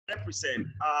represent.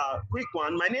 Quick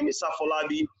one. My name is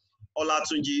Afolabi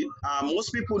Olatunji.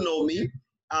 Most people know me,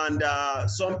 and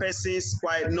some persons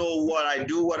quite know what I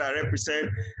do, what I represent.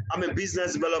 I'm a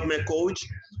business development coach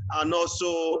and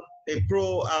also a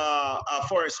pro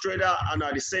forex trader, and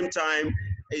at the same time,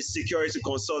 a security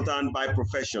consultant by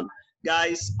profession.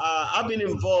 Guys, I've been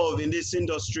involved in this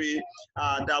industry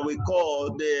that we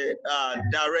call the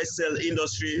direct sell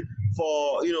industry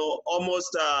for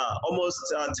almost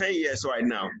 10 years right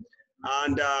now.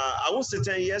 And I won't say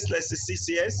 10 years, let's say 6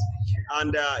 years.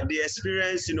 And the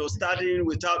experience, starting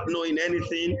without knowing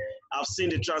anything, I've seen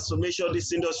the transformation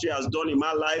this industry has done in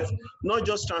my life. Not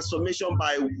just transformation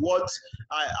by what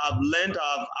I've learned,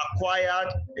 I've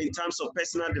acquired in terms of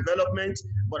personal development,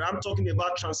 but I'm talking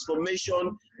about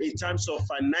transformation in terms of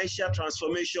financial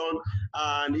transformation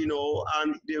and,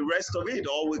 and the rest of it,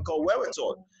 all we call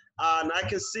wherewithal. And I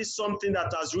can see something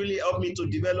that has really helped me to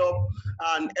develop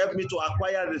and helped me to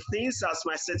acquire the things as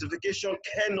my certification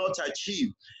cannot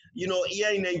achieve.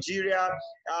 Here in Nigeria,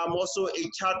 I'm also a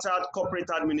chartered corporate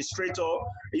administrator.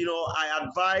 I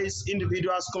advise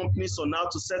individuals, companies on how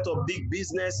to set up big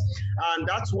business, and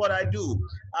that's what I do.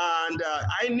 And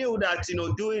I knew that,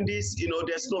 doing this,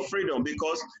 there's no freedom,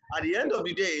 because at the end of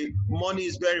the day, money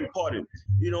is very important.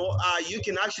 You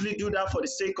can actually do that for the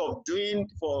sake of doing,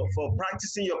 for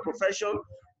practicing your profession,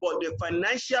 but the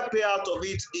financial payout of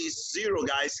it is zero,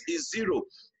 guys, is zero.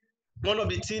 One of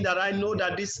the things that I know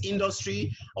that this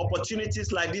industry,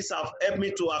 opportunities like this have helped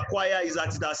me to acquire, is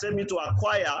that it has helped me to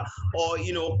acquire or,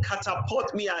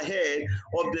 catapult me ahead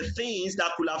of the things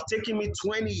that could have taken me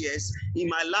 20 years in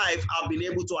my life. I've been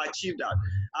able to achieve that.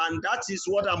 And that is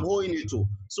what I'm holding you to.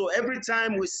 So every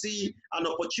time we see an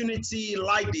opportunity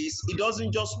like this, it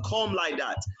doesn't just come like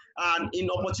that. And in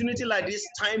opportunity like this,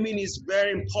 timing is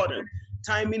very important.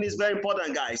 Timing is very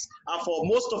important, guys. And for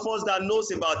most of us that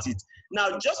knows about it.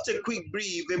 Now, just a quick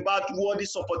brief about what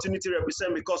this opportunity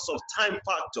represents because of time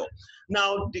factor.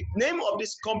 Now, the name of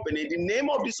this company, the name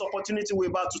of this opportunity we're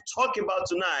about to talk about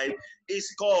tonight is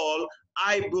called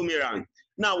Ibuumerang.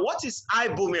 Now, what is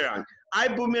Ibuumerang?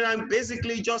 Ibuumerang,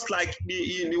 basically just like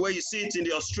the way you see it in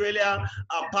the Australia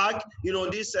park,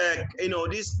 this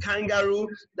kangaroo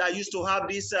that used to have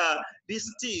this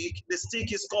stick. The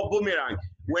stick is called boomerang.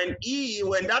 When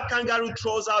that kangaroo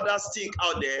throws out that stick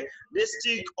out there, the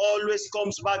stick always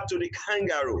comes back to the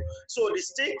kangaroo. So the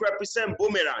stick represents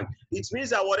boomerang. It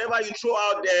means that whatever you throw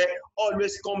out there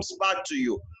always comes back to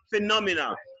you.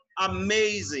 Phenomenal,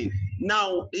 amazing.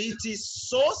 Now, it is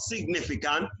so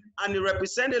significant and it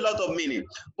represents a lot of meaning.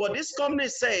 But this company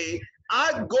say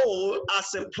our goal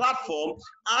as a platform,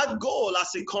 our goal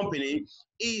as a company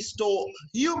is to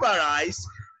Uberize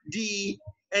the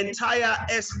entire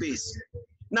airspace.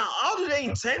 Now, how do they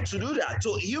intend to do that? To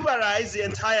Uberize the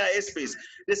entire airspace.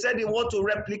 They said they want to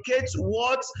replicate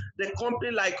what the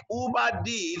company like Uber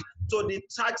did to the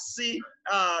taxi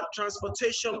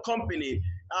transportation company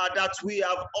that we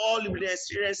have all been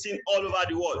experiencing all over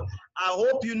the world. I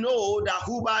hope you know that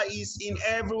Uber is in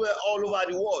everywhere all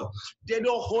over the world. They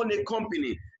don't own a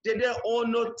company. They don't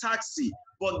own no taxi.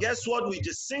 But guess what? With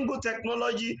a single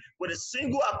technology, with a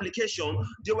single application,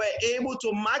 they were able to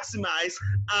maximize,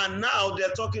 and now they're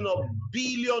talking of $1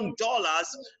 billion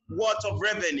worth of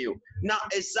revenue. Now,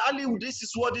 exactly this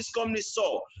is what this company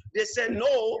saw. They said,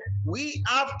 no, we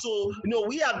have to,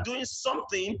 we are doing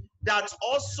something that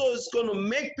also is going to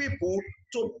make people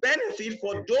to benefit,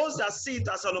 for those that see it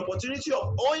as an opportunity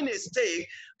of owning a stake,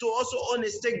 to also own a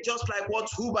stake just like what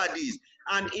Uber did.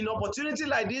 And in opportunity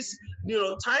like this,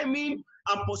 timing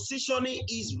and positioning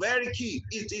is very key.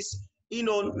 It is,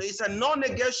 it's a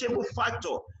non-negotiable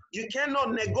factor. You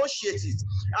cannot negotiate it.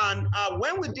 And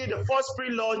when we did the first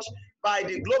pre-launch by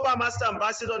the Global Master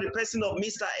Ambassador, the person of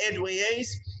Mr. Edwin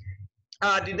Hayes,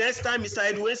 the next time Mr.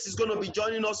 Edwards is going to be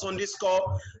joining us on this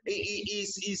call,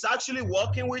 he's actually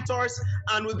working with us,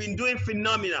 and we've been doing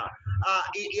phenomenal.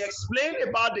 He explained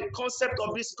about the concept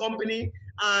of this company,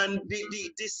 and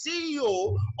the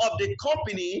CEO of the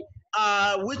company,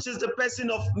 which is the person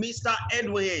of Mr.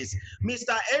 Edwards.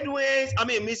 Mr.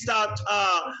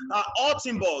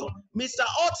 Altenburg. Mr.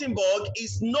 Altenburg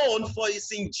is known for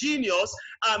his ingenious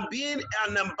and being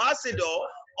an ambassador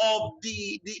of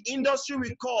the industry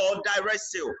we call direct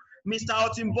sale. Mr.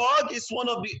 Altenburg is one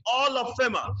of the Hall of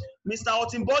Famer. Mr.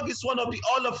 Altenburg is one of the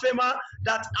Hall of Famer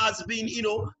that has been,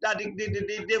 that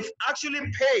they've actually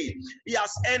paid. He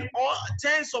has earned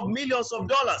tens of millions of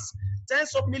dollars.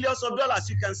 Tens of millions of dollars.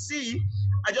 You can see,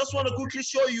 I just want to quickly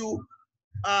show you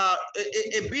a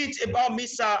bit about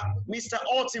Mr.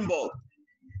 Altenburg.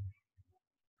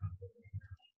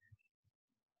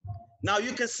 Now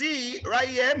you can see right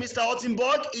here, Mr.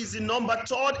 Ottenberg is the number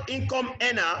 3rd income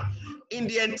earner in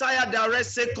the entire direct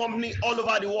sale company all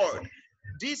over the world.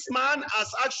 This man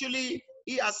has actually,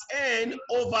 he has earned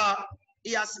over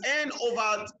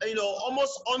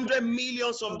almost 100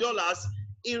 millions of dollars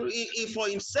for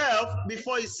himself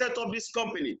before he set up this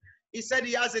company. He said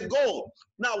he has a goal.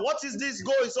 Now, what is this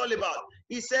goal is all about?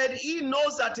 He said he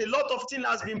knows that a lot of things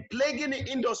has been plaguing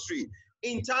the industry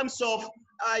in terms of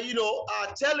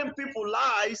telling people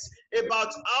lies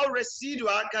about how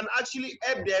residual can actually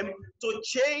help them to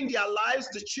change their lives,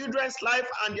 the children's life,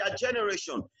 and their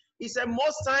generation. He said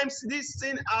most times these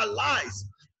things are lies.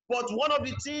 But one of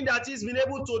the things that he's been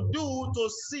able to do to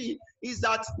see is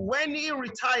that when he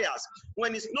retires,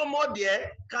 when he's no more there,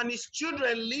 can his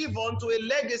children live on to a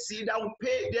legacy that will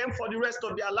pay them for the rest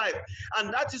of their life?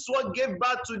 And that is what gave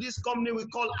birth to this company we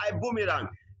call Ibuumerang.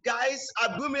 Guys,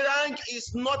 Ibuumerang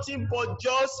is nothing but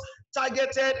just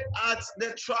targeted at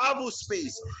the travel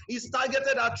space. It's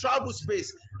targeted at travel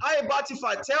space. How about if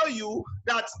I tell you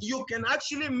that you can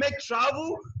actually make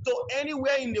travel to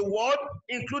anywhere in the world,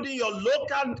 including your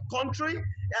local country,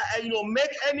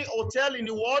 make any hotel in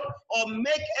the world or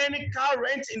make any car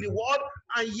rent in the world,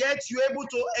 and yet you're able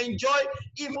to enjoy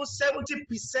even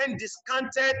 70%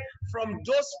 discounted from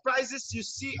those prices you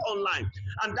see online.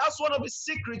 And that's one of the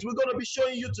secrets we're going to be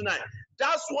showing you tonight.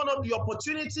 That's one of the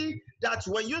opportunity that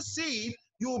when you see it,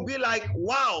 you will be like,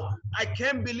 wow, I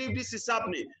can't believe this is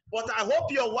happening. But I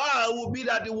hope your wow will be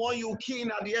that the one you key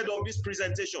in at the end of this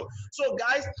presentation. So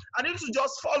guys, I need to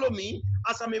just follow me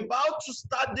as I'm about to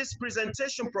start this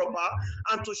presentation proper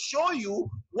and to show you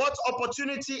what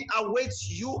opportunity awaits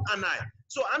you and I.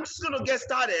 So I'm just going to get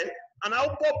started and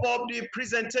I'll pop up the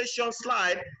presentation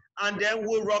slide and then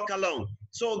we'll rock along.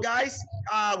 So guys,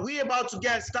 we're about to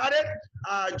get started.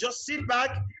 Just sit back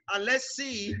and let's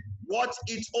see what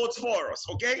it holds for us,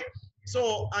 okay?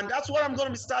 So, and that's what I'm going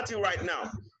to be starting right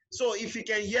now. So if you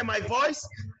can hear my voice,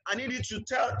 I need you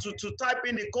to type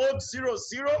in the code 00.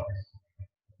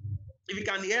 If you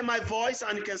can hear my voice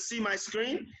and you can see my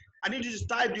screen, I need you to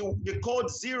type the code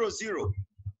 00.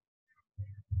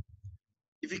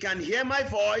 If you can hear my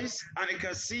voice and you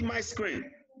can see my screen.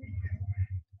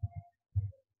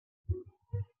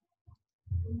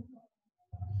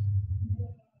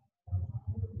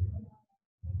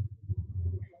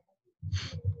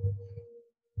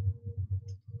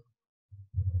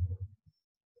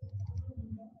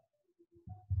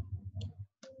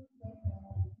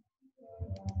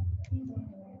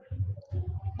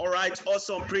 All right,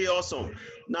 awesome, pretty awesome.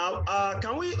 Now,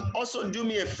 can we also do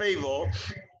me a favor?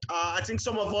 I think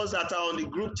some of us that are on the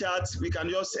group chat, we can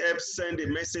just help send a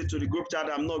message to the group chat.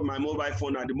 I'm not on my mobile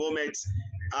phone at the moment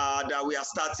that we are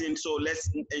starting. So let's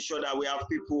ensure that we have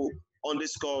people on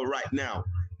this call right now.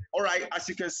 All right, as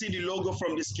you can see the logo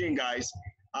from the screen, guys,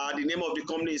 the name of the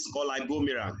company is called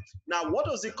Ibuumerang. Now, what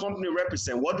does the company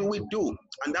represent? What do we do?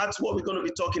 And that's what we're going to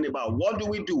be talking about. What do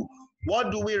we do?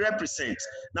 What do we represent?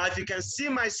 Now, if you can see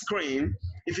my screen,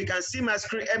 let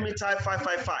me type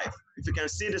 555. If you can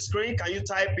see the screen, can you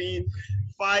type in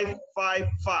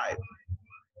 555?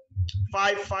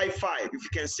 555. If you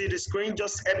can see the screen,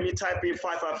 just help me type in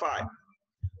 555.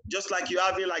 Just like you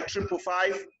have it like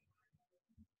 555.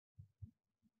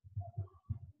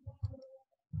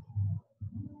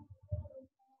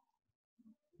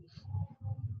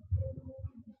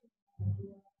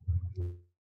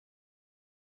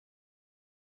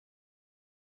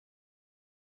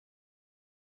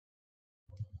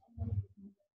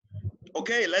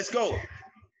 Okay, let's go.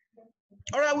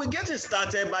 All right, we're getting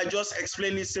started by just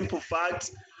explaining simple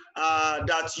facts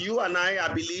that you and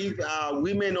I believe,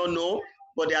 we may not know,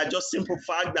 but they are just simple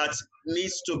facts that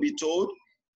needs to be told.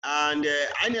 And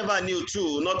I never knew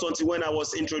too, not until when I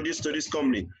was introduced to this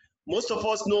company. Most of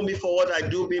us know me for what I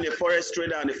do, being a forex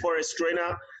trader and a forex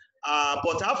trainer.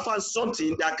 But I found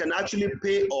something that can actually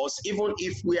pay us even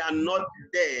if we are not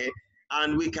there,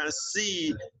 and we can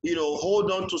see,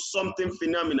 hold on to something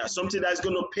phenomenal, something that's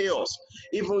going to pay us.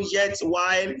 Even yet,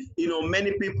 while,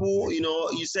 many people,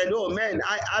 you said, oh man,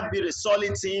 I built a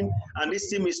solid team and this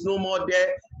team is no more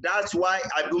there. That's why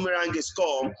Ibuumerang is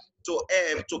come to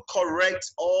help to correct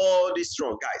all this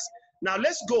wrong, guys. Now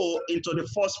let's go into the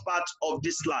first part of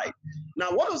this slide.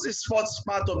 Now, what does this first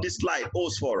part of this slide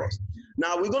hold for us?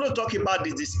 Now we're going to talk about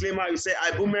the disclaimer. You say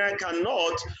Ibuumerang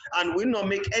cannot and will not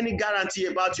make any guarantee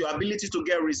about your ability to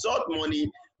get result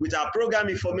money with our program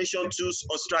information, tools,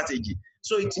 or strategy.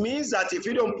 So it means that if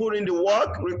you don't put in the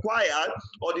work required,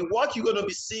 or the work you're going to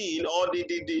be seeing, or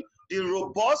the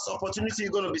robust opportunity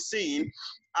you're going to be seeing,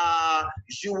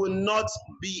 you will not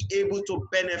be able to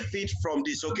benefit from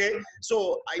this. Okay,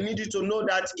 so I need you to know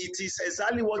that it is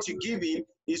exactly what you give in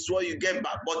is what you get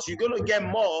back, but you're going to get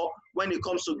more when it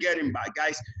comes to getting back,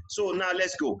 guys. So now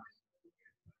let's go.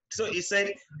 So he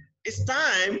said, it's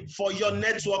time for your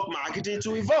network marketing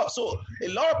to evolve. So a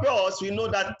lot of us, we know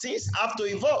that things have to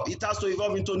evolve. It has to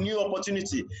evolve into new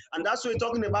opportunity. And that's what we're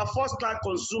talking about, first-class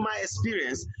consumer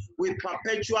experience with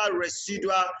perpetual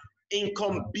residual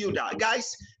income builder.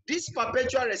 Guys, this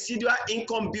perpetual residual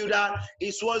income builder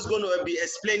is what's going to be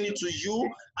explaining to you,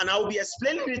 and I will be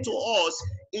explaining it to us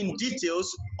in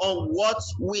details on what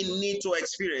we need to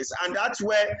experience. And that's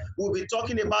where we'll be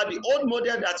talking about the old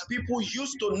model that people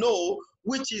used to know,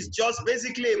 which is just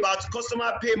basically about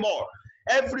customer pay more.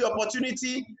 Every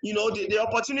opportunity, the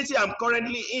opportunity I'm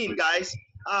currently in, guys,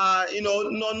 not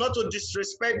to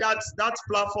disrespect that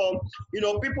platform,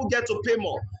 people get to pay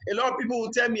more. A lot of people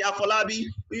will tell me, Afolabi,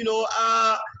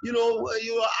 I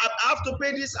have to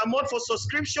pay this amount for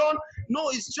subscription. No,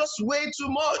 it's just way too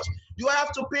much. Do I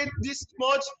have to pay this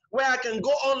much where I can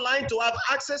go online to have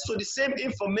access to the same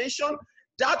information?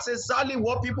 That's exactly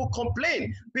what people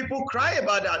complain. People cry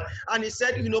about that. And he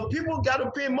said, people got to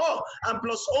pay more. And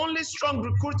plus, only strong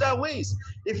recruiter wins.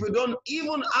 If you don't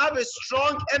even have a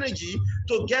strong energy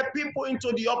to get people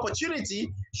into the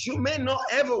opportunity, you may not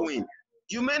ever win.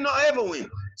 You may not ever win.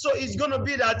 So it's going to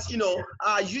be that,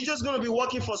 you're just going to be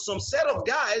working for some set of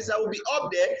guys that will be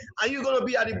up there and you're going to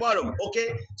be at the bottom,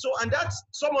 okay? So, and that's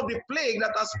some of the plague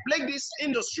that has plagued this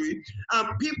industry.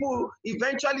 And people,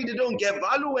 eventually, they don't get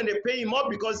value when they pay him up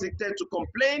because they tend to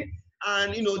complain.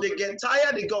 And, they get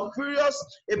tired, they got furious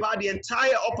about the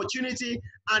entire opportunity,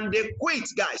 and they quit,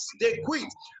 guys. They quit.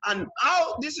 And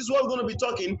how, this is what we're going to be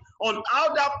talking on,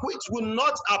 how that quit will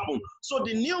not happen. So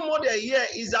the new model here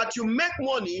is that you make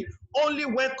money only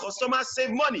when customers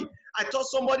save money. I thought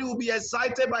somebody would be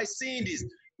excited by seeing this.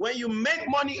 When you make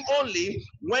money only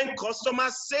when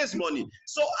customers save money.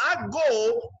 So our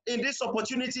goal in this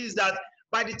opportunity is that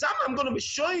by the time I'm going to be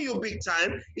showing you big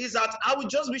time, is that I will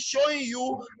just be showing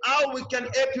you how we can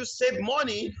help you save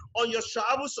money on your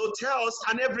travels, hotels,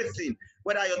 and everything.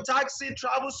 Whether your taxi,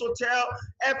 travels, hotel,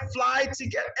 air flight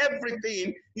ticket,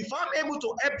 everything. If I'm able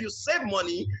to help you save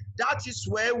money, that is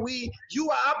where you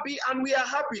are happy and we are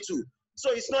happy too.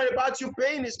 So it's not about you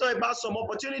paying, it's not about some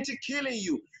opportunity killing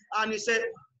you. And he said,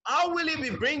 how will he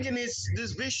be bringing this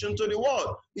vision to the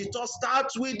world? It all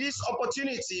starts with this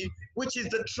opportunity, which is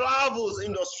the travels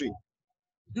industry.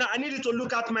 Now, I need you to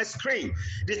look at my screen.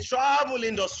 The travel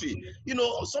industry.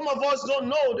 Some of us don't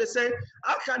know. They say,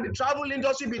 how can the travel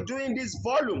industry be doing this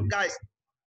volume? Guys,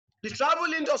 the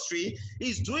travel industry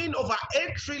is doing over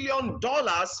 $8 trillion,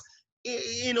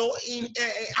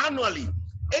 annually.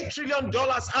 $8 trillion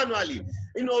annually.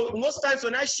 Most times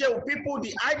when I share with people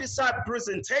the IDSAT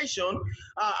presentation,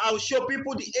 I'll show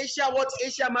people what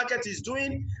Asia market is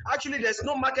doing. Actually, there's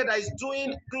no market that is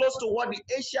doing close to what the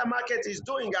Asia market is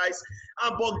doing, guys.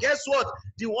 But guess what?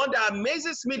 The one that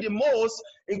amazes me the most,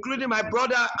 including my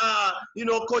brother,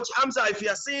 Coach Hamza, if you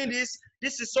are seeing this,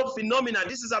 this is so phenomenal.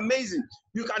 This is amazing.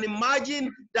 You can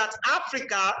imagine that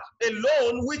Africa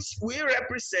alone, which we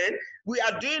represent, we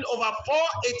are doing over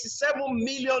 $487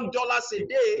 million a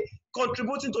day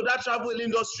contributing to that travel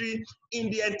industry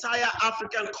in the entire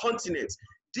African continent.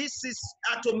 This is,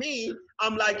 to me,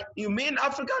 I'm like, you mean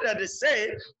Africa that they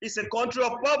say is a country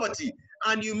of poverty?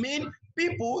 And you mean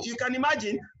people, you can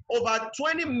imagine, over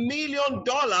 $20 million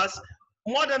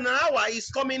more than an hour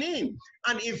is coming in.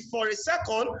 And if for a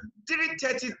second,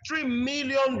 $333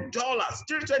 million,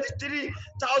 $333,000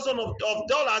 of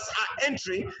dollars are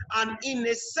entering, and in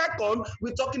a second,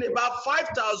 we're talking about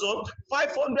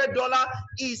 $5,500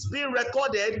 is being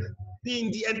recorded in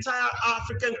the entire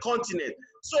African continent.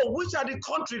 So which are the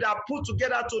countries that put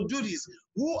together to do this?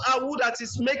 Who that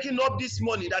is making up this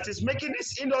money, that is making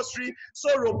this industry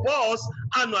so robust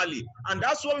annually? And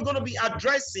that's what we're going to be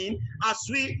addressing as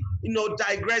we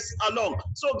digress along.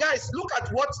 So guys, look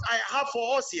at what I have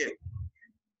for us here.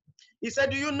 He said,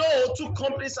 do you know 2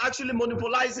 companies actually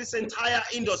monopolize this entire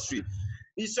industry?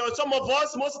 He said, some of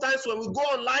us, most times when we go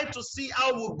online to see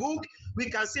how we book, we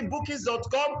can see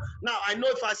bookings.com. Now, I know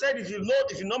if I said, if you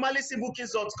normally see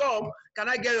bookings.com, can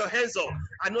I get your hands up?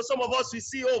 I know some of us, we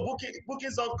see,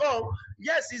 bookings.com.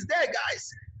 Yes, it's there,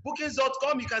 guys.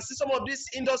 Bookings.com, you can see some of this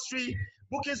industry.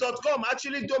 Bookings.com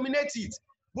actually dominates it.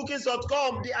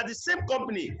 Bookings.com, they are the same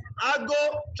company.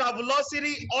 Argo,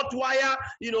 Travelocity, Hotwire,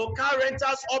 car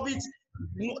rentals, Orbit.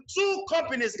 2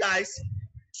 companies, guys.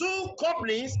 2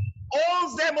 companies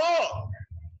owns them all.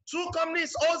 2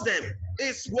 companies owns them.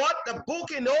 It's what the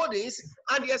Booking Holdings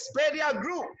and the Expedia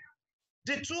Group.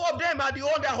 The 2 of them are the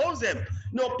one that owns them.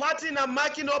 No, partying and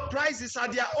marking up prices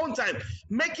at their own time,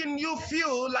 making you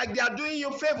feel like they are doing you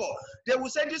a favor. They will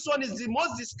say this one is the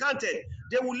most discounted.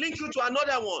 They will link you to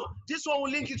another one. This one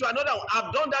will link you to another one.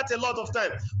 I've done that a lot of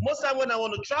time. Most time when I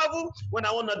want to travel, when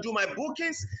I want to do my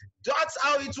bookings, that's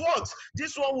how it works.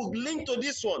 This one will link to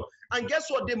this one. And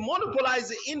guess what? They monopolize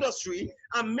the industry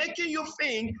and making you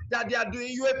think that they are doing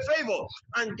you a favor.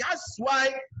 And that's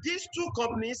why these two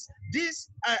companies, this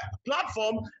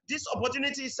platform, this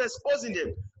opportunity is exposing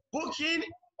them. Booking,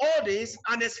 Holdings,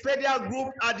 and Expedia Group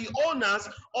are the owners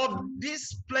of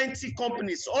these plenty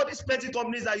companies. All these plenty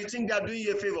companies that you think they are doing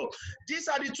you a favor. These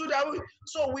are the two that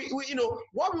we you know,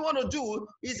 what we want to do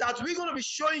is that we're going to be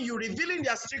showing you, revealing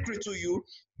their secret to you,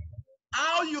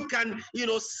 how you can, you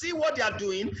know, see what they are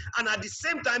doing, and at the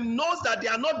same time knows that they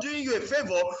are not doing you a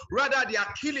favor, rather they are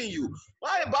killing you.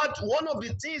 How about one of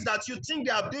the things that you think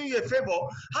they are doing you a favor?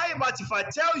 How about if I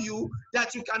tell you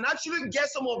that you can actually get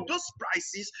some of those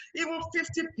prices, even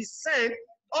 50%,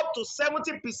 up to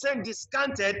 70%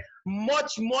 discounted,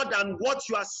 much more than what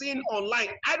you are seeing online?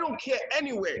 I don't care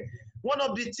anywhere. One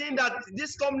of the things that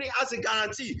this company has a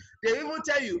guarantee, they even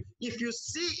tell you, if you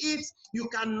see it, you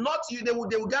cannot, they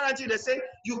will guarantee, they say,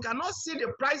 you cannot see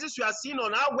the prices you are seeing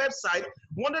on our website,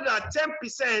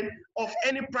 110% of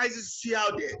any prices you see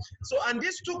out there. So, and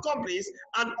these two companies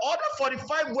and other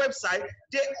 45 websites,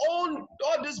 they own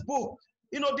all this book.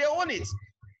 You know, they own it.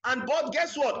 And but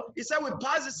guess what? He said, we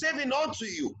pass the saving on to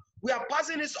you. We are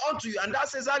passing this on to you, and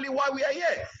that's exactly why we are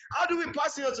here. How do we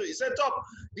pass it on to you? He said,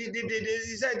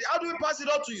 he said, how do we pass it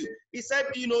on to you? He said,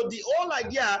 you know, the whole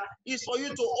idea is for you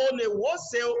to own a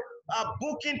wholesale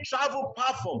booking travel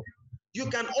platform. You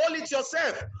can own it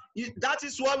yourself. That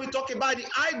is why we talk about the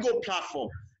iGo platform.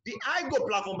 The iGo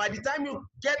platform, by the time you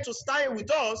get to start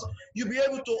with us, you'll be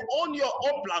able to own your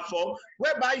own platform,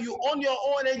 whereby you own your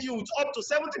own energy with up to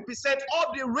 70%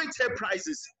 of the retail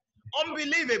prices.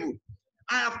 Unbelievable.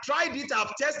 I have tried it,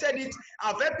 I've tested it,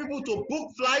 I've helped people to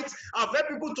book flights, I've helped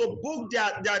people to book their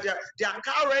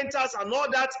car rentals and all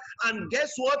that, and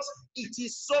guess what? It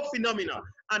is so phenomenal.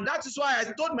 And that is why I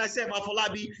told myself,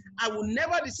 Afolabi, I will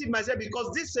never deceive myself,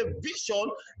 because this is a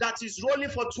vision that is rolling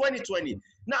for 2020.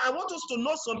 Now, I want us to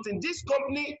know something. This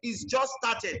company is just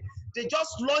started. They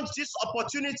just launched this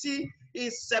opportunity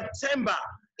in September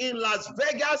in Las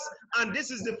Vegas, and this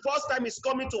is the first time it's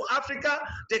coming to Africa.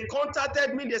 They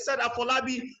contacted me, they said,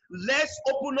 Afolabi, let's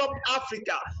open up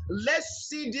Africa. Let's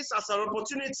see this as an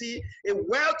opportunity, a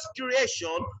wealth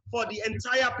creation for the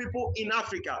entire people in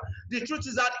Africa. The truth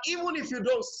is that even if you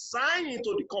don't sign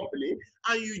into the company,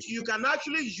 and you can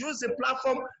actually use the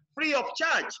platform free of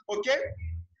charge, okay?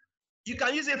 You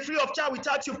can use it free of charge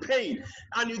without you paying,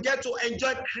 and you get to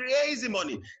enjoy crazy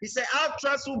money. He said, have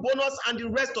transfer bonus and the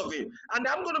rest of it. And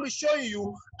I'm going to be showing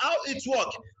you how it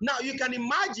works. Now, you can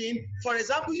imagine, for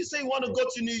example, you say you want to go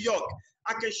to New York.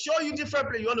 I can show you different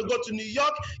places. You want to go to New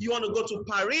York, you want to go to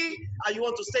Paris, and you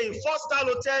want to stay in 4-star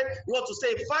hotel, you want to stay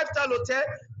in 5-star hotel.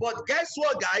 But guess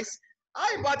what, guys?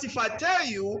 How about if I tell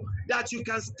you that you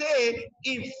can stay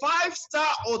in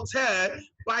 5-star hotel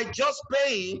by just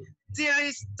paying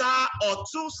 3-star or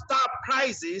 2-star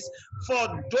prices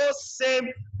for those same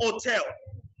hotel?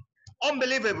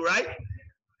 Unbelievable, right?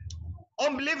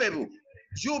 Unbelievable.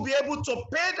 You'll be able to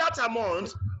pay that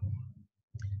amount.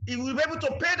 If you will be able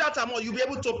to pay that amount, you'll be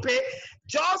able to pay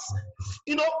just,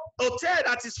 you know, hotel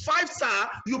that is 5-star,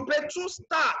 you pay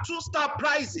 2-star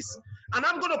prices. And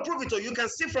I'm going to prove it to you. You can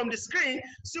see from the screen,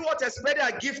 see what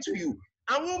Expedia give to you.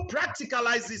 And we'll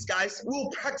practicalize this, guys. We'll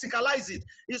practicalize it.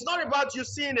 It's not about you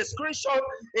seeing a screenshot,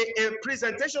 a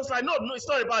presentation slide. No, it's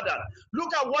not about that.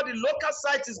 Look at what the local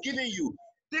site is giving you.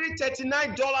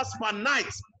 $339 per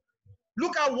night.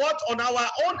 Look at what on our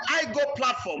own iGo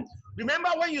platform. Remember,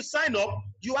 when you sign up,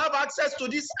 you have access to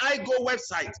this iGo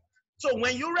website. So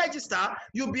when you register,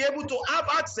 you'll be able to have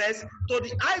access to the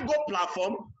iGo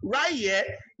platform right here,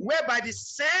 whereby the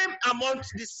same amount,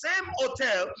 the same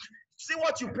hotel, see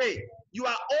what you pay. You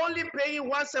are only paying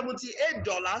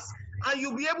 $178, and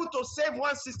you'll be able to save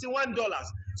 $161.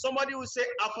 Somebody will say,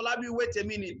 Afolabi, wait a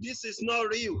minute, this is not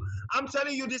real. I'm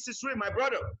telling you, this is real, my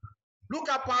brother. Look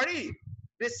at Paris,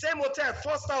 the same hotel,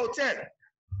 4-star hotel.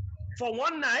 For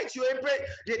one night, you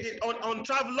pay on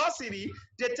Travelocity,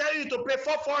 they tell you to pay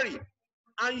 $440,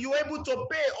 and you're able to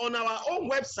pay on our own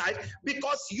website,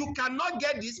 because you cannot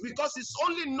get this, because it's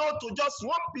only known to just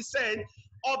 1%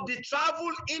 of the travel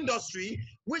industry,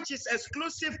 which is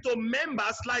exclusive to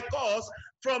members like us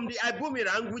from the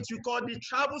Ibuumerang, which we call the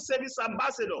Travel Service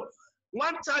Ambassador.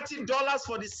 $130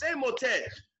 for the same hotel.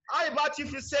 How about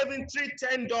if you're saving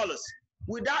 $310?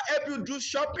 Would that help you do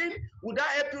shopping? Would that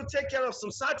help you take care of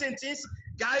some certain things?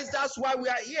 Guys, that's why we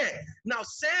are here. Now,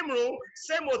 same room,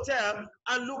 same hotel,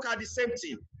 and look at the same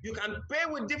thing. You can pay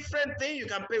with different things. You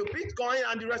can pay with Bitcoin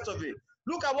and the rest of it.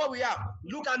 Look at what we have.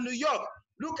 Look at New York.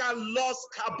 Look at Los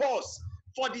Cabos.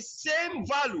 For the same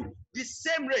value, the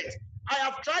same rate. I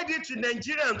have tried it in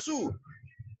Nigeria too.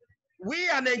 We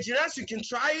are Nigerians, you can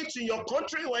try it in your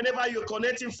country whenever you're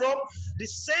connecting from. The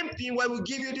same thing when we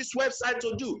give you this website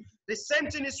to do. The same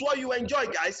thing is what you enjoy,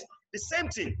 guys. The same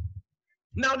thing.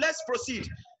 Now let's proceed.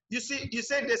 They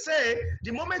say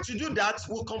the moment you do that,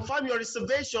 we'll confirm your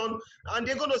reservation, and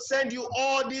they're going to send you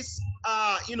all this,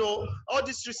 all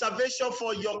this reservation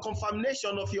for your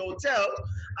confirmation of your hotel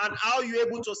and how you're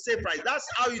able to save price. That's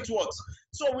how it works.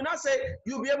 So we now say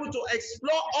you'll be able to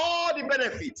explore all the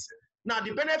benefits. Now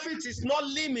the benefit is not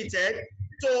limited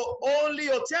to only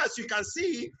hotels. You can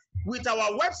see with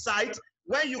our website,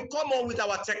 when you come on with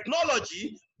our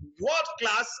technology, world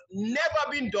class,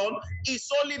 never been done. It's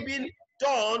only been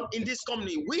done in this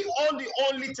company. We own the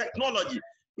only technology.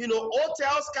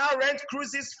 Hotels, car rent,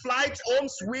 cruises, flights, home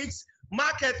suites,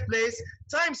 marketplace,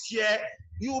 timeshare.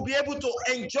 You will be able to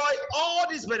enjoy all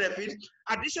these benefits,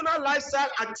 additional lifestyle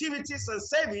activities and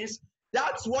savings.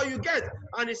 That's what you get.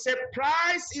 And it said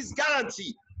price is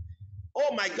guaranteed.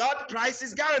 Oh my God, price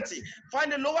is guaranteed.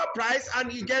 Find a lower price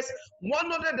and you get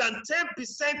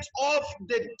 110% off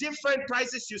the different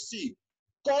prices you see.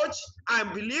 Coach, I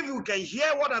believe you can hear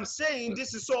what I'm saying.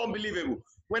 This is so unbelievable.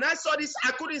 When I saw this,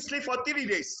 I couldn't sleep for 3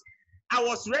 days. I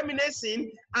was reminiscing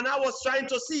and I was trying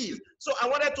to see it. So I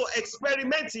wanted to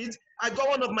experiment it. I got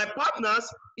one of my partners,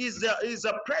 is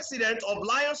the president of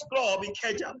Lions Club in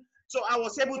Kenya. So I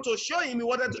was able to show him. He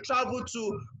wanted to travel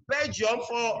to Belgium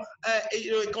for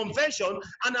a convention,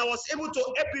 and I was able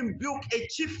to help him book a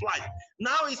cheap flight.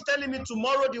 Now he's telling me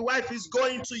tomorrow the wife is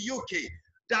going to UK.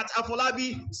 That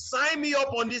Afolabi, sign me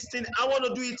up on this thing. I want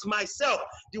to do it myself.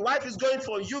 The wife is going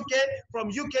for UK. From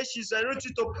UK, she's ready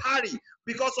to Paris.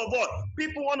 Because of what?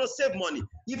 People want to save money.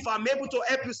 If I'm able to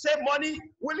help you save money,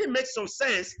 will it make some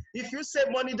sense? If you save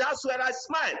money, that's where I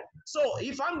smile. So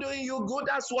if I'm doing you good,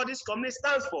 that's what this company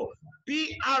stands for.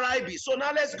 PRIB. So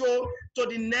now let's go to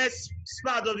the next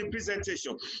part of the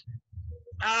presentation.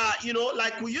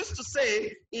 Like we used to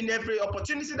say in every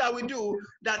opportunity that we do,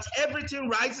 that everything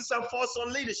rises and falls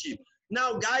on leadership.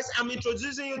 Now, guys, I'm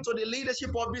introducing you to the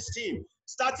leadership of this team,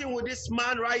 starting with this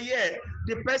man right here,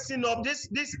 the person of this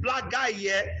black guy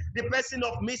here, the person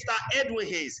of Mr. Edwin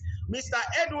Hayes. Mr.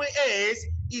 Edwin Hayes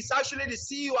is actually the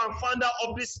CEO and founder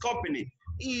of this company.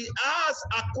 He has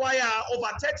acquired over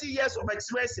 30 years of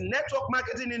experience in network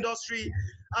marketing industry.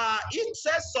 He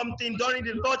said something during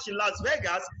the launch in Las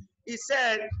Vegas. He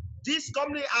said, this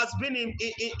company has been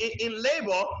in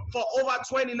labor for over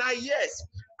 29 years.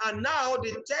 And now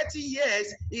the 30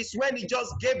 years is when he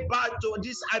just gave back to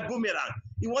this Ibuumerang.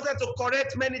 He wanted to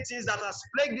correct many things that has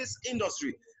plagued this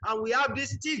industry. And we have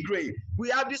this Tigray. We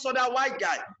have this other white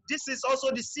guy. This is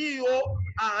also the CEO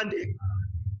and the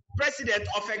president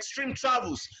of Extreme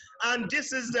Travels. And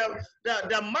this is the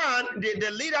man,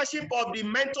 the leadership of the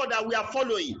mentor that we are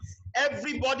following.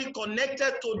 Everybody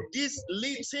connected to this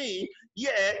lead team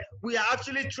here, we are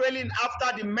actually trailing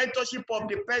after the mentorship of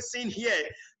the person here,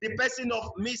 the person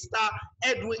of Mr.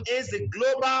 Edwin is the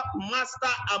global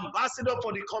master ambassador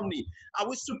for the company. Are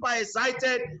we super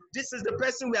excited? This is the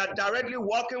person we are directly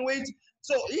working with.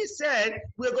 So he said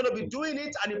we're going to be doing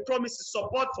it, and he promises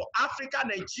support for Africa,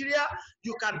 Nigeria.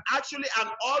 You can actually, and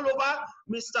all over,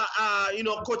 Mr.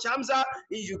 Coach Hamza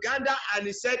in Uganda, and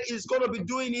he said he's going to be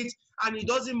doing it, and he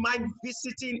doesn't mind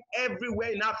visiting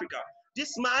everywhere in Africa.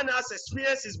 This man has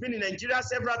experience. He's been in Nigeria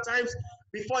several times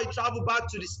before he traveled back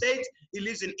to the States. He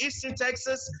lives in Eastern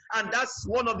Texas, and that's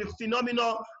one of the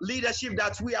phenomenal leadership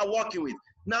that we are working with.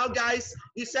 Now, guys,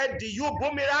 he said, do you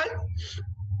boomerang?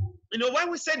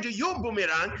 When we say, do you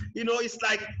boomerang, it's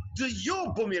like, do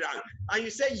you boomerang? And you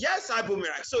say, yes, I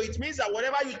boomerang. So it means that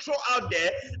whatever you throw out there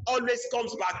always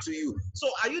comes back to you. So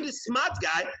are you the smart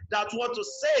guy that want to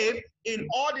save in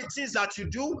all the things that you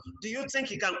do? Do you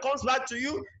think it can come back to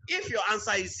you? If your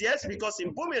answer is yes, because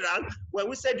in boomerang, when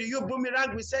we say, do you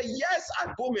boomerang, we say, yes,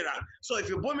 I boomerang. So if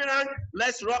you boomerang,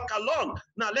 let's rock along.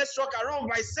 Now let's rock along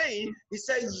by saying, he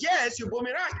said, yes, you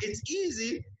boomerang. It's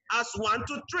easy as 1,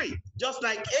 2, 3. Just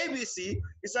like ABC, he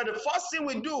said the first thing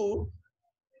we do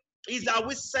is that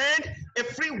we send a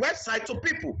free website to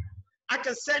people. I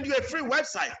can send you a free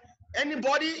website.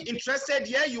 Anybody interested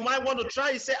here, you might want to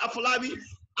try. You say, Afolabi,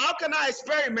 how can I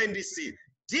experiment this thing?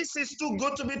 This is too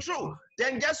good to be true.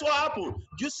 Then guess what happened?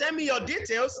 You send me your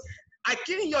details. I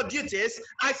key in your details.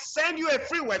 I send you a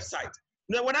free website.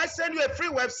 Now, when I send you a free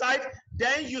website,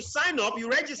 then you sign up, you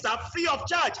register free of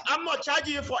charge. I'm not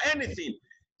charging you for anything.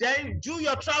 Then do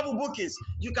your travel bookings.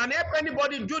 You can help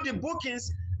anybody do the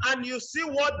bookings, and you see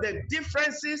what the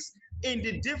differences in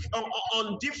the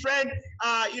on different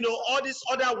all these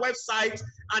other websites,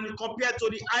 and compared to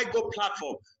the iGo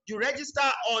platform. You register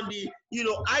on the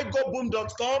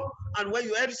igoboom.com, and when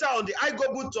you register on the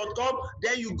igoboom.com,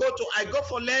 then you go to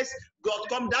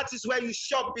igoforless.com. That is where you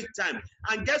shop big time.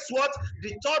 And guess what?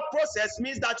 The third process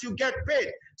means that you get paid.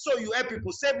 So you help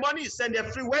people save money. You send them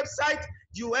free website.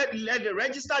 You let them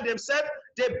register themselves.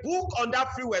 They book on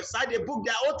that free website. They book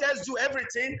their hotels, do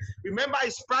everything. Remember,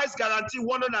 it's price guarantee,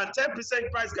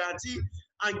 110% price guarantee.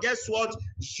 And guess what?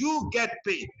 You get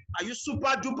paid. Are you super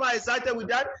duper excited with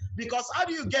that? Because how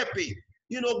do you get paid?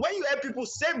 When you help people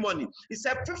save money, it's a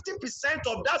 50%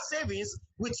 of that savings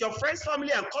with your friends, family,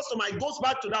 and customer, it goes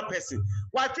back to that person.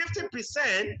 While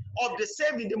 50% of the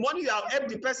saving, the money you have helped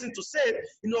the person to save,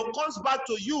 comes back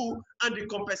to you and the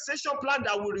compensation plan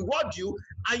that will reward you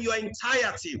and your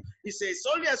entire team. It's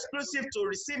only exclusive to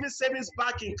receiving savings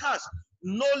back in cash.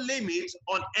 No limit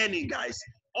on any, guys.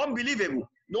 Unbelievable.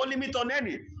 No limit on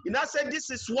any. I said, this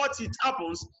is what it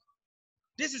happens.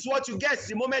 This is what you get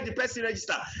the moment the person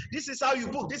registers. This is how you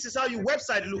book. This is how your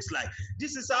website looks like.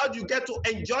 This is how you get to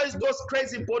enjoy those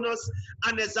crazy bonus.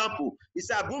 An example. It's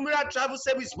a Ibuumerang travel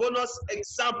service bonus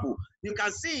example. You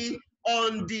can see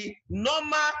on the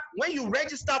normal when you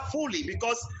register fully,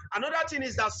 because another thing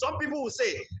is that some people will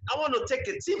say, I want to take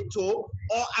a tiptoe,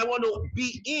 or I want to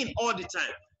be in all the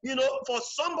time. For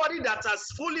somebody that has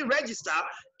fully registered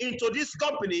into this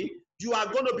company, you are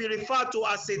going to be referred to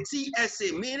as a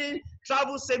TSA, meaning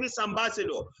Travel Service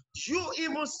Ambassador. You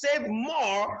even save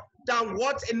more than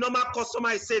what a normal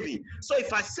customer is saving. So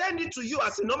if I send it to you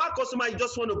as a normal customer, you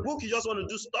just want to book, you just want to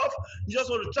do stuff, you just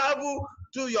want to travel,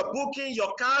 do your booking,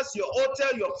 your cars, your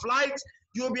hotel, your flight,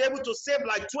 you'll be able to save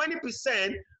like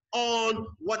 20% on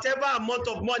whatever amount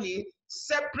of money,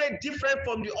 separate, different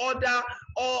from the other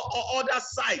or other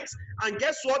sites. And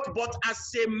guess what? But as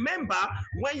a member,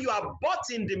 when you are bought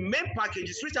in the main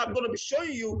packages, which I'm going to be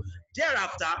showing you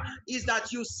thereafter, is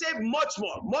that you save much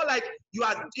more like you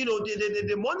are,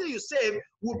 the money you save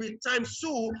will be times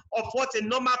 2 of what a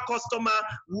normal customer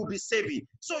will be saving.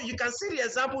 So you can see the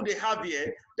example they have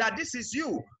here, that this is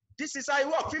you. This is how it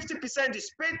works. 50%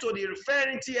 is paid to the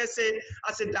referring TSA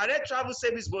as a direct travel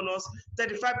service bonus.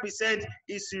 35%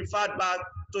 is referred back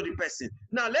to the person.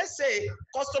 Now, let's say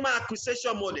customer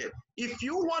acquisition model. If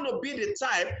you want to be the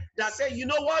type that say, you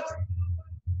know what,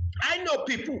 I know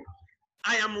people,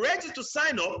 I am ready to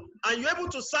sign up, and you're able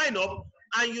to sign up,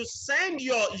 and you send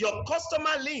your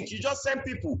customer link. You just send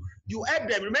people. You help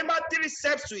them. Remember 3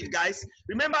 steps to it, guys.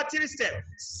 Remember 3 steps.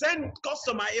 Send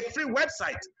customer a free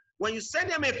website. When you send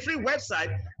them a free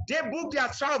website, they book their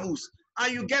travels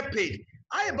and you get paid.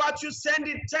 How about you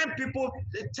sending 10 people,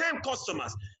 10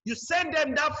 customers? You send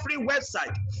them that free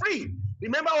website, free.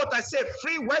 Remember what I said,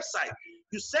 free website.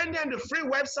 You send them the free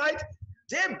website,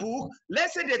 they book.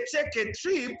 Let's say they take a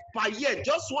trip per year,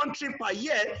 just one trip per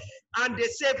year, and they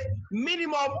save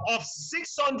minimum of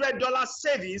 $600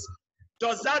 savings.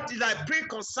 Does that like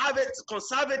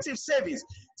pre-conservative savings?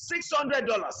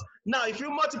 $600. Now, if you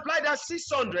multiply that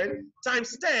 600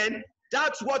 times 10,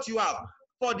 that's what you have.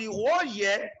 For the whole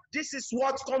year, this is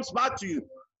what comes back to you.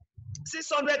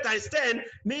 600 times 10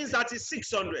 means that is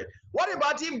 600. What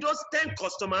about if those 10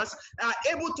 customers are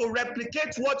able to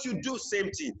replicate what you do, same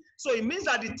thing? So it means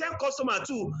that the 10 customers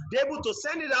too, they're able to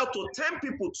send it out to 10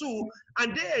 people too,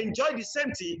 and they enjoy the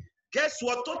same thing. Guess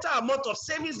what? Total amount of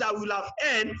savings that will have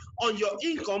earned on your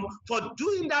income for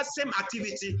doing that same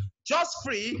activity, just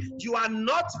free. You are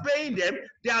not paying them.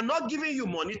 They are not giving you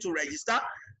money to register.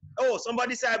 Oh,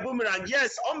 somebody said Ibuumerang.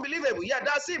 Yes, unbelievable. Yeah,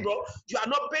 that's it, bro. You are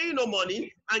not paying no money,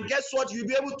 and guess what? You'll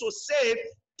be able to save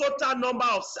total amount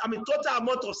of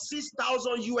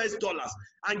 $6,000 US.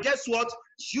 And guess what?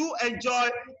 You enjoy,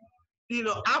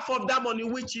 half of that money,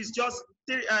 which is just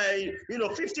 50%,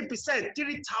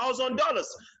 $3,000.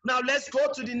 Now let's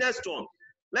go to the next one.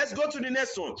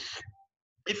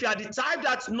 If you are the type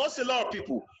that knows a lot of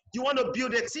people, you want to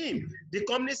build a team. The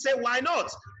company say, why not?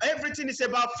 Everything is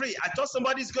about free. I thought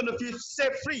somebody's going to say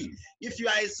free. If you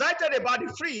are excited about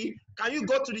the free, can you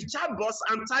go to the chat box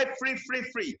and type free, free,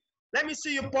 free? Let me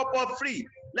see you pop up free.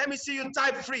 Let me see you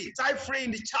type free. Type free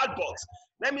in the chat box.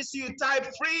 Let me see you type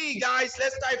free, guys.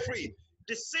 Let's type free.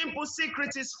 The simple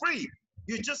secret is free.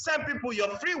 You just send people your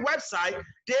free website.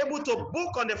 They're able to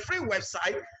book on the free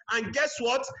website. And guess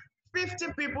what?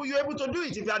 50 people, you're able to do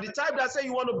it. If you are the type that say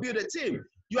you want to build a team,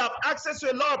 you have access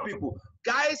to a lot of people.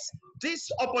 Guys, this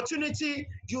opportunity,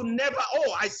 you never,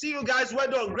 oh, I see you guys, well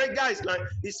done, great guys. Like,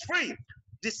 it's free.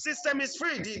 The system is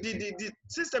free. The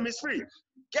system is free.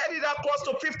 Get it across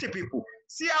to 50 people.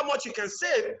 See how much you can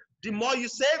save. The more you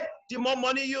save, the more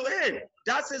money you earn.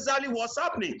 That's exactly what's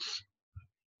happening.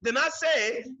 Then I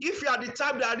say, if you are the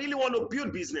type that really want to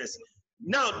build business,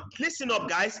 now listen up,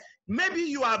 guys. Maybe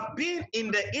you have been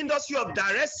in the industry of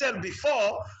direct sale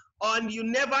before, and you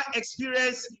never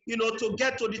experienced, to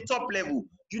get to the top level.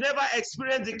 You never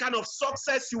experienced the kind of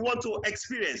success you want to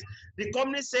experience. The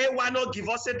company say, why not give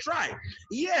us a try?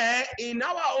 Yeah, in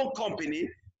our own company,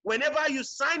 whenever you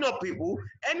sign up people,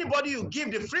 anybody you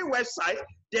give the free website,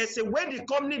 there's a way the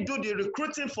company do the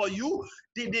recruiting for you.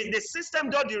 The system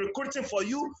does the recruiting for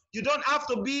you. You don't have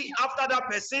to be after that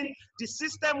person. The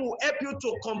system will help you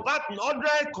to convert an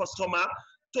ordinary customer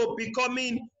to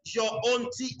becoming your own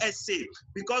TSA,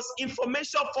 because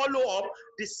information follow up,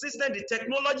 the system, the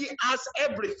technology has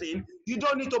everything. You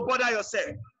don't need to bother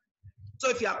yourself. So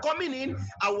if you are coming in,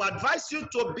 I will advise you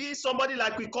to be somebody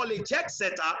like we call a jet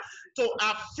setter, to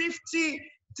have 50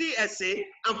 TSA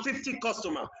and 50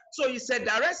 customer. So it's a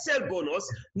direct sale bonus.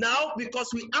 Now, because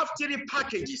we have three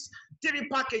packages.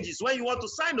 When you want to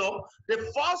sign up, the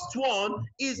first one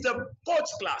is the coach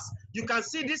class. You can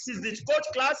see this is the coach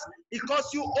class. It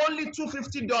costs you only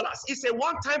 $250. It's a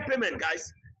one-time payment,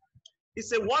 guys.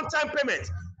 It's a one-time payment.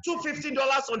 $250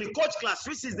 on the coach class,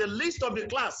 which is the list of the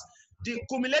class. The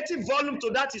cumulative volume to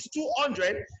that is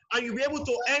 200, and you'll be able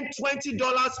to earn $20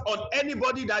 on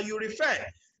anybody that you refer.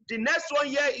 The next one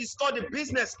here is called the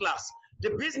business class.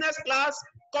 The business class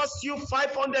costs you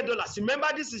 $500. Remember,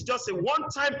 this is just a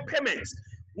one-time payment,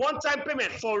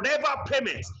 forever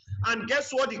payment. And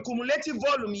guess what? The cumulative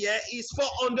volume here is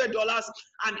 $400.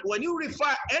 And when you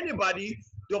refer anybody,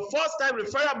 the first time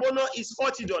referral bonus is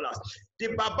 $40.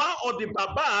 The Baba or the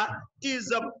Baba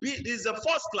is a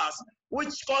first class,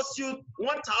 which costs you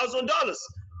 $1,000.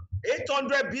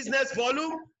 800 business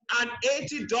volume and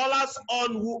 $80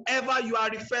 on whoever you are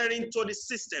referring to the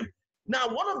system. Now,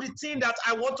 one of the things that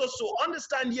I want us to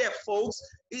understand here, folks,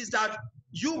 is that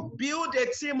you build a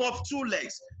team of two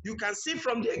legs. You can see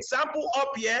from the example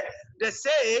up here, they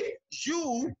say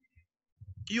you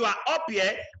are up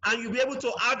here and you'll be able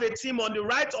to have a team on the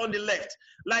right, on the left.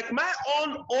 Like my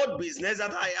own old business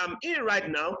that I am in right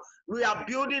now, we are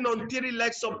building on 3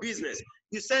 legs of business.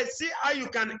 You said, see how you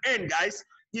can earn, guys.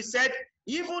 He said,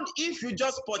 even if you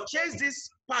just purchase this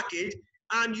package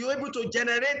and you're able to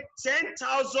generate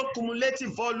 10,000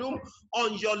 cumulative volume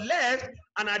on your left,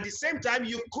 and at the same time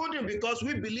you couldn't, because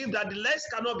we believe that the legs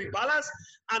cannot be balanced,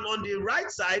 and on the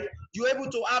right side you're able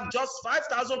to have just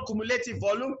 5,000 cumulative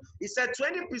volume. He said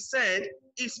 20%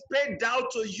 is paid down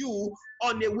to you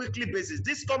on a weekly basis.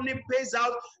 This company pays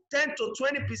out 10 to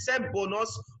 20%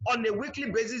 bonus on a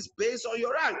weekly basis based on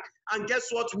your rank. And guess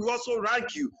what? We also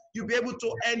rank you. You'll be able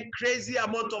to earn crazy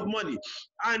amount of money.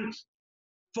 And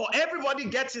for everybody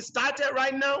getting started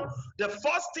right now, the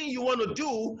first thing you want to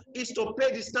do is to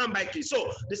pay the standby kit. So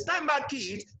the standby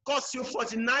kit costs you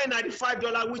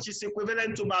 $49.95, which is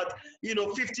equivalent to about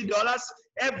 $50.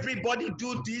 Everybody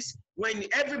do this. When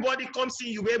everybody comes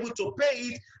in, you'll be able to pay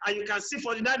it, and you can see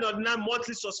 $49.99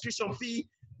 monthly subscription fee,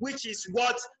 which is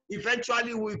what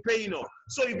eventually we'll be paying on.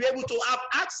 So you'll be able to have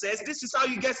access. This is how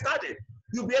you get started.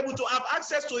 You'll be able to have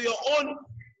access to your own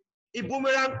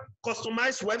Ibuumerang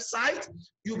customized website.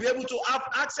 You'll be able to have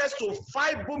access to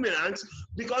 5 boomerangs,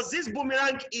 because this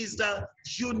boomerang is the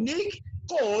unique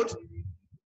code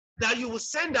that you will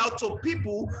send out to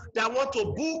people that want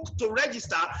to book, to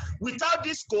register. Without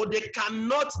this code, they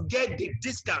cannot get the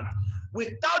discount.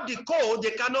 Without the code,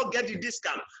 they cannot get the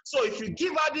discount. So if you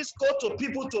give out this code to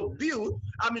people to build,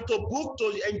 to book,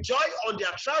 to enjoy on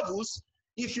their travels,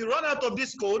 if you run out of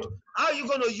this code, how are you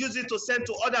going to use it to send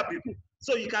to other people?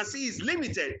 So you can see it's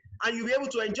limited, and you'll be able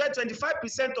to enjoy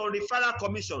 25% on referral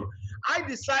commission. I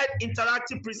decide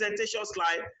interactive presentation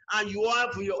slide, and you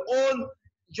have your own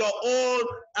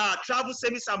travel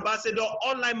service ambassador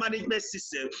online management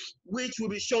system, which will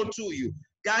be shown to you.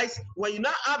 Guys, when you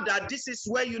now have that, this is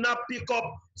where you now pick up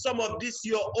some of this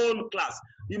your own class.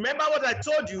 Remember what I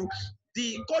told you,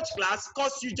 the coach class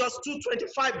costs you just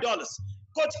 $225.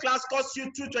 Coach class costs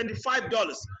you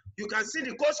 $225. You can see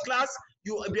the coach class,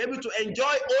 you will be able to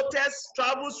enjoy hotels,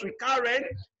 travels with car rent,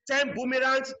 10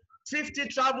 boomerangs, 50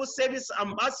 travel service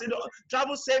ambassador,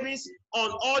 travel service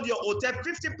on all your hotel,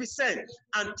 50%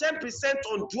 and 10%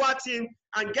 on dual team.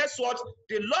 And guess what?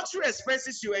 The luxury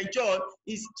expenses you enjoy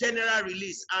is general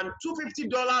release, and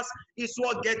 $250 is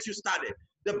what gets you started.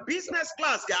 The business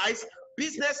class, guys,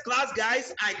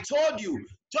 I told you,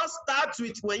 just start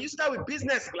with, when you start with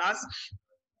business class,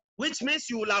 which means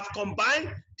you will have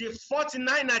combined the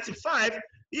 $49.95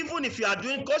 Even if you are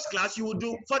doing coach class, you will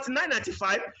do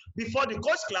 $49.95 before the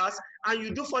coach class, and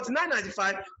you do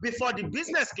 $49.95 before the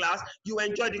business class. You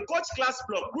enjoy the coach class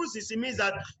plus cruises. It means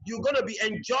that you're going to be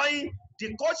enjoying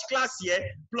the coach class here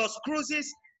plus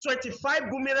cruises,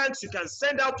 25 boomerangs you can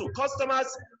send out to customers,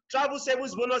 travel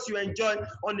savings bonus you enjoy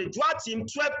on the dual team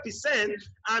 12%,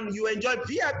 and you enjoy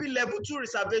VIP level 2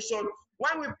 reservation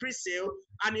when we pre-sale,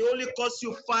 and it only costs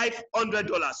you $500.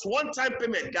 One-time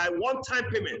payment, guy, one-time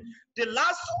payment. The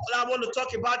last I want to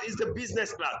talk about is the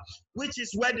business class, which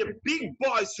is where the big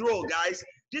boys roll, guys.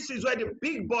 This is where the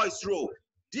big boys roll.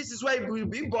 This is where the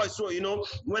big boys roll, you know.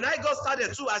 When I got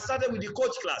started too, I started with the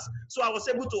coach class. So I was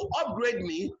able to upgrade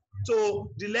me to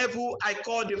the level I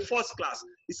call the first class.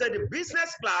 He said the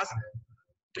business class,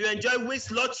 you enjoy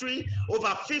Wish Lottery,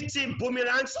 over 50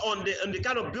 boomerangs on the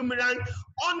kind of boomerang,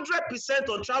 100%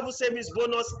 on travel savings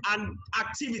bonus and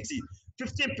activity,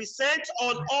 15%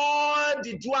 on all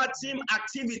the dual team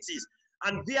activities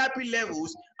and VIP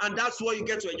levels, and that's what you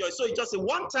get to enjoy. So it's just a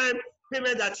one-time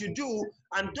payment that you do,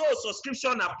 and those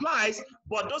subscription applies,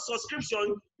 but those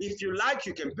subscription, if you like,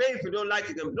 you can pay. If you don't like,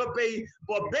 you can not pay.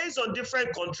 But based on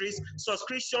different countries,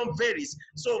 subscription varies.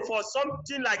 So for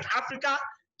something like Africa,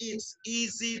 it's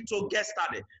easy to get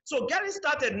started. So getting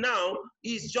started now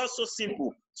is just so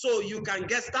simple. So you can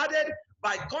get started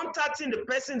by contacting the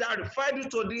person that referred you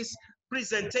to this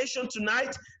presentation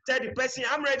tonight. Tell the person,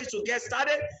 I'm ready to get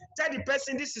started. Tell the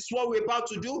person, this is what we're about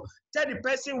to do. Tell the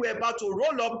person we're about to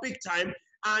roll up big time,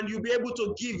 and you'll be able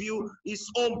to give you his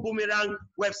own Boomerang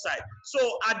website.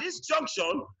 So at this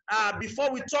junction,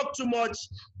 before we talk too much,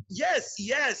 yes,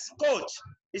 coach,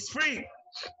 it's free.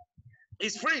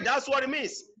 It's free, that's what it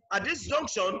means. At this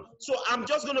junction, so I'm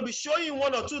just going to be showing you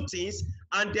one or two things,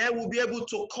 and then we'll be able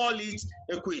to call it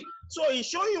a quit. So in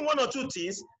showing you one or two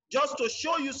things, just to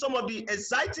show you some of the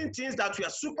exciting things that we are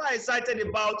super excited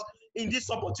about in this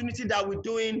opportunity that we're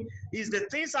doing, is the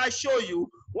things I show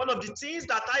you. One of the things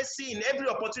that I see in every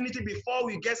opportunity before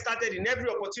we get started in every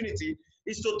opportunity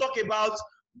is to talk about,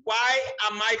 why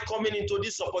am I coming into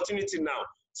this opportunity now?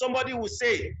 Somebody will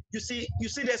say, you see,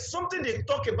 there's something they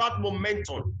talk about,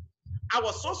 momentum. I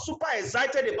was so super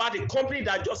excited about the company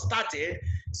that just started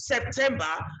September,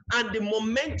 and the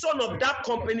momentum of that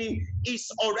company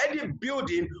is already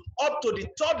building up to the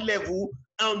 3rd level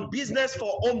on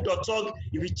businessforhome.org.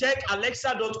 If you check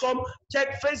alexa.com,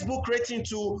 check Facebook rating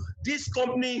too, this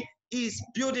company is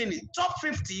building it. Top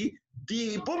 50,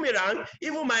 the Boomerang,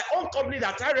 even my own company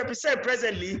that I represent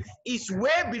presently, is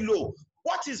way below.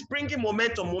 What is bringing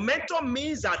momentum? Momentum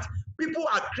means that people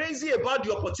are crazy about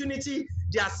the opportunity.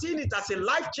 They are seeing it as a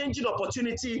life-changing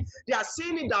opportunity. They are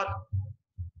seeing it that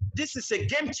this is a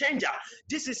game changer.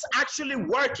 This is actually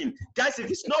working. Guys,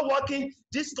 if it's not working,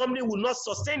 this company will not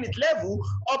sustain its level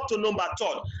up to number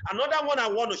 3rd. Another one I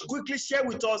want to quickly share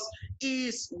with us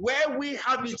is where we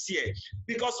have it here.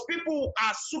 Because people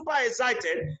are super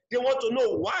excited. They want to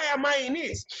know, why am I in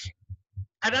it?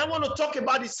 And I want to talk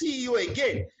about the CEO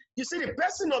again. You see, the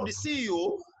person of the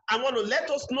CEO, I want to let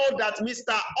us know that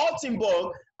Mr.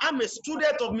 Altenburg, I'm a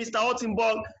student of Mr.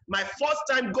 Altenburg. My first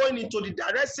time going into the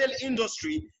direct sale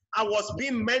industry, I was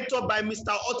being mentored by Mr.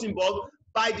 Altenburg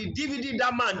by the DVD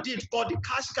that man did called the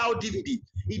Cash Cow DVD.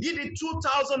 He did it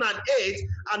 2008,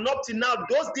 and up to now,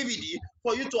 those DVD,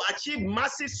 for you to achieve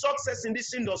massive success in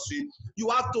this industry, you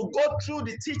have to go through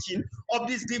the teaching of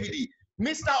this DVD.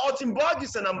 Mr. Altenburg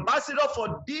is an ambassador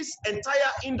for this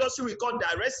entire industry we call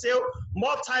direct sale,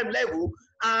 multi-level,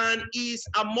 and is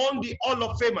among the Hall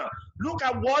of Famer. Look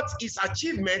at what his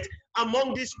achievement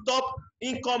among these top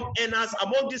income earners,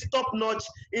 among these top notch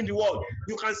in the world.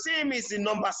 You can see him is in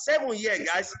number 7 here,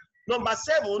 guys. Number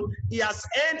 7, he has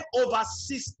earned over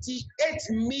 $68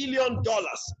 million.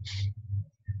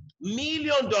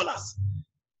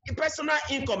 Personal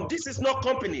income, this is not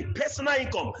company. Personal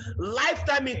income,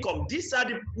 lifetime income. These are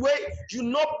the way you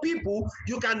know people.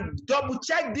 You can double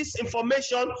check this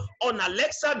information on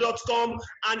alexa.com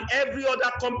and every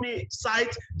other company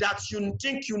site that you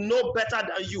think you know better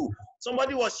than you.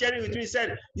 Somebody was sharing with me,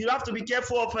 said, you have to be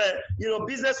careful of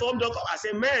businessforhome.com. I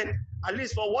said, man, at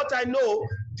least for what I know,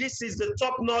 this is the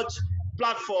top-notch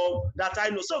platform that I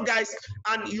know. So guys,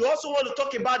 and you also want to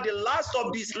talk about the last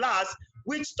of these last,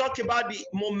 which talk about the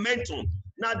momentum.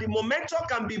 Now the momentum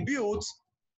can be built.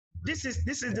 This is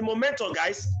the momentum,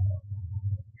 guys.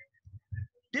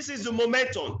 This is the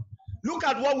momentum. Look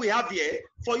at what we have here.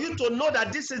 For you to know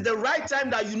that this is the right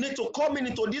time that you need to come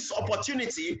into this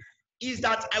opportunity, is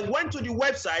that I went to the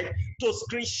website to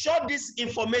screenshot this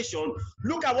information.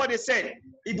 Look at what they said.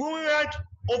 Ibuumerang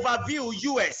overview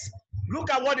US.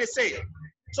 Look at what they said.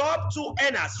 Top 2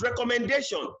 earners,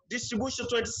 recommendation, distribution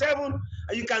 27,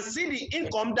 you can see the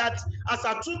income that as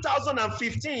of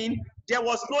 2015, there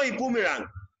was no Ibuumerang.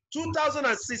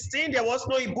 2016, there was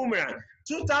no Ibuumerang.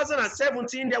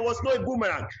 2017, there was no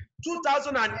Ibuumerang.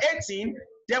 2018,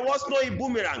 there was no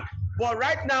Ibuumerang. But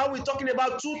right now, we're talking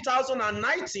about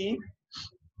 2019.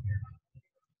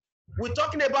 We're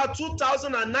talking about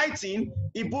 2019,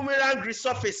 Ibuumerang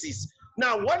resurfaces.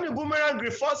 Now, when Ibuumerang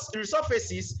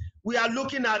resurfaces, we are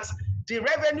looking at the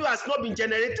revenue has not been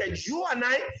generated. You and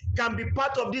I can be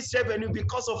part of this revenue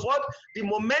because of what? The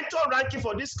momentum ranking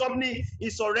for this company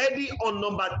is already on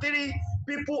number 3.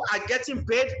 People are getting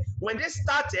paid. When they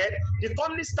started, the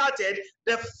company started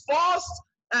the first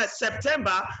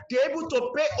September, they're able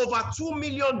to pay over $2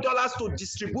 million to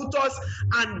distributors,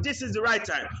 and this is the right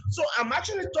time. So I'm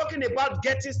actually talking about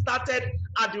getting started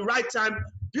at the right time,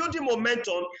 building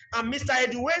momentum. And Mr.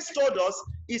 Edwes told us,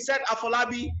 he said,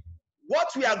 Afolabi,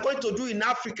 what we are going to do in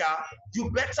Africa,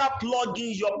 you better plug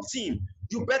in your team.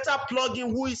 You better plug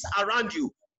in who is around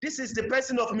you. This is the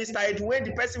person of Mr. Edwin,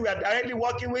 the person we are directly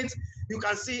working with. You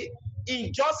can see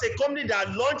in just a company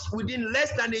that launched within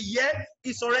less than a year,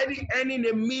 it's already earning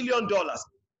 $1 million.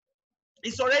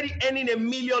 It's already earning $1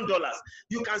 million.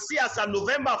 You can see as of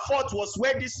November 4th was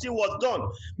where this thing was done.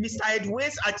 Mr.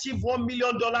 Edwin achieved $1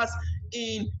 million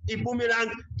in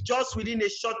Ibuumerang just within a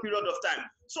short period of time.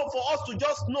 So for us to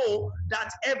just know that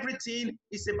everything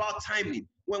is about timing.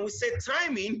 When we say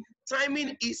timing,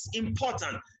 timing is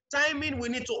important. Timing, we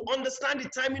need to understand the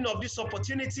timing of this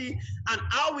opportunity and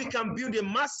how we can build a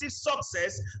massive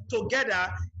success together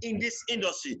in this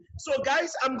industry. So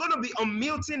guys, I'm going to be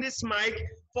unmuting this mic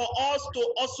for us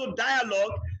to also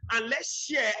dialogue, and let's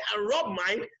share and rub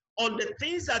mind on the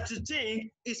things that you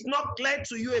think is not clear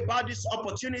to you about this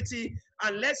opportunity,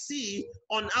 and let's see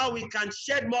on how we can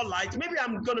shed more light. Maybe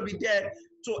I'm going to be there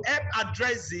to help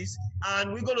address this,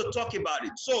 and we're going to talk about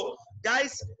it. So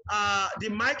guys, the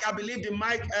mic, I believe the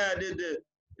mic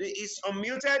is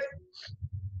unmuted.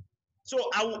 So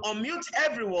I will unmute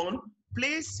everyone.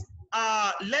 Please,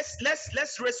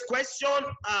 let's raise question.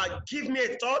 Give me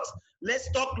a thought.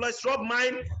 Let's talk. Let's rub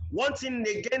mind. One thing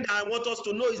again that I want us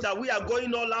to know is that we are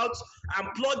going all out and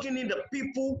plugging in the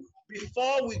people.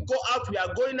 Before we go out, we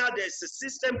are going out. There's a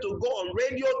system to go on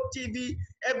radio, TV,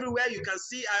 everywhere. You can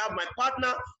see I have my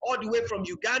partner all the way from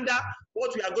Uganda.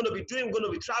 What we are going to be doing, we're going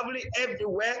to be traveling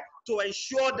everywhere to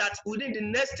ensure that within the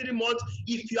next 3 months,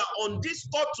 if you are on this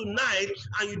call tonight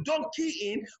and you don't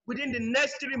key in, within the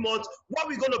next 3 months, what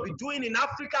we're going to be doing in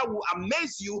Africa will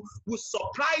amaze you, will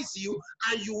surprise you,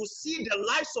 and you will see the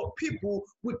lives of people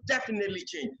will definitely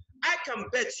change. I can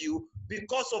bet you,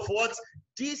 because of what?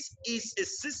 This is a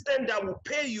system that will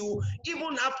pay you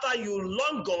even after you're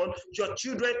long gone. Your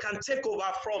children can take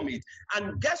over from it.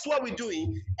 And guess what we're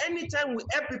doing? Anytime we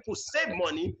help people save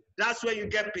money, that's where you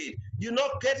get paid. You're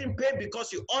not getting paid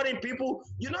because you're ordering people.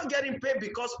 You're not getting paid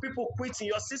because people quit in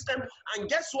your system. And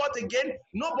guess what again?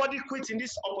 Nobody quits in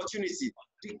this opportunity.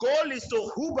 The goal is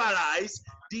to Uberize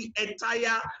the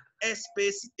entire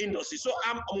airspace industry. So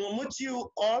I'm going to mute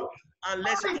you all. And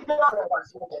let's go. You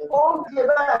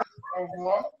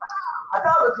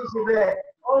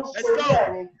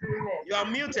are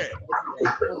muted.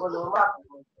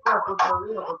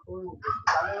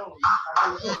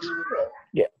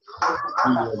 Yeah.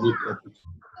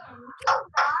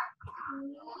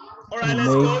 All right,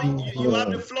 let's go. You have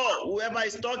the floor. Whoever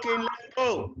is talking, let's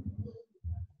go.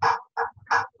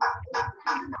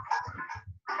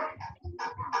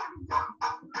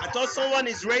 I thought someone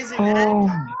is raising hand.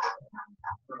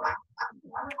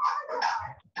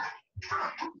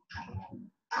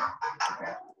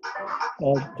 I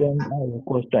don't have a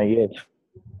question yet.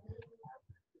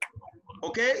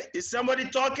 Okay, is somebody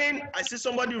talking? I see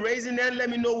somebody raising hand. Let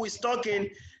me know who is talking.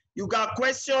 You got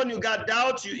question, you got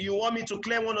doubt, you want me to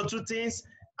clear 1 or 2 things?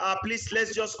 Please,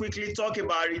 let's just quickly talk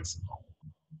about it.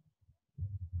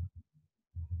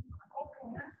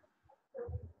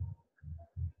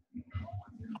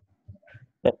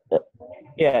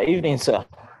 Yeah, evening, sir.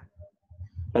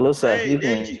 Hello, sir. Hey,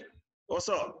 Evening. Deji. What's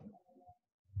up?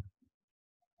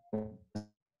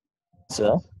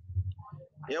 Sir?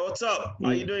 Yeah, what's up?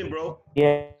 How you doing, bro?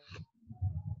 Yeah.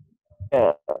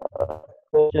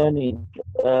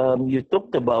 You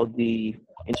talked about the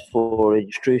for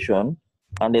registration,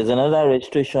 and there's another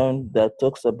registration that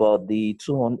talks about the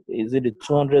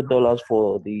 $200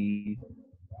 for the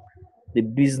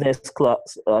business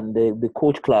class and the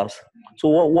coach class. So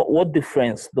what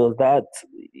difference does that?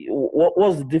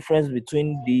 What's the difference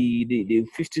between the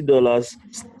 $50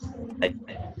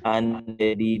 and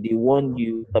the one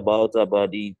you about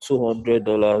the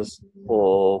 $200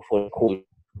 for coach?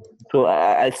 So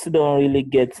I still don't really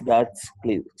get that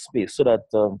space. So that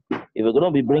if we're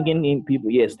gonna be bringing in people,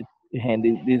 yes, and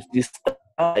the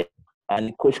standby and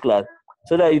the coach class,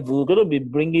 so that if we're gonna be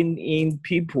bringing in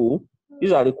people,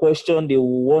 these are the questions they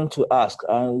will want to ask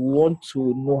and want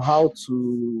to know how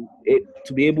to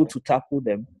be able to tackle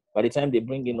them by the time they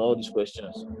bring in all these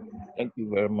questions. Thank you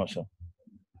very much, sir.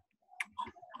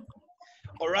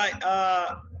 All right.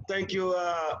 Thank you.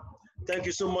 Thank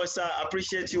you so much, sir. I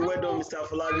appreciate you. Well done, Mr.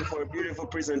 Afolabi, for a beautiful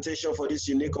presentation for this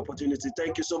unique opportunity.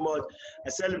 Thank you so much.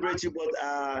 I celebrate you, but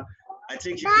I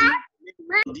think you can.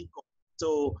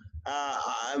 So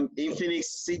I'm Infinix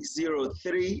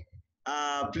 603.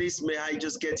 Please, may I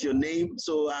just get your name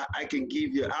so I can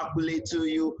give your accolade to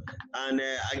you, and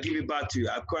I give it back to you.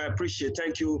 I quite appreciate.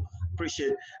 Thank you.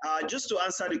 Appreciate. Just to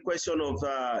answer the question of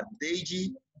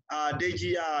Deji.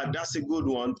 Deji, that's a good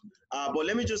one. But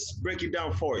let me just break it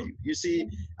down for you. You see,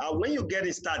 when you're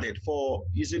getting started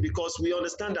because we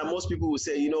understand that most people will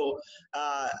say,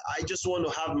 I just want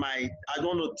to I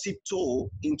want to tiptoe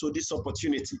into this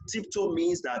opportunity. Tiptoe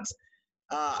means that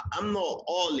I'm not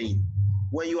all in.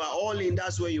 When you are all in,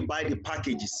 that's where you buy the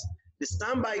packages. The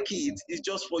standby kit is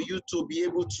just for you to be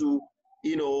able to,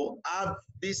 have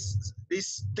these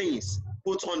things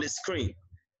put on the screen.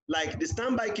 Like the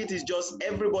standby kit is just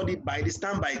everybody buy the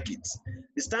standby kit.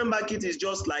 The standby kit is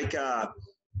just like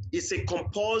it's a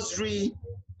compulsory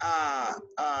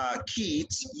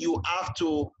kit you have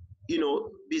to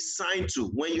be signed to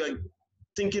when you are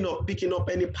thinking of picking up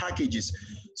any packages.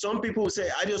 Some people will say,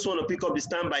 I just want to pick up the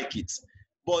standby kit.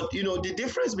 But the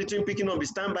difference between picking up the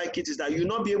standby kit is that you'll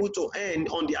not be able to earn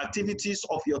on the activities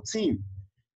of your team.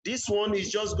 This one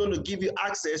is just going to give you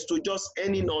access to just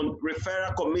earning on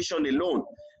referral commission alone.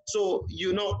 So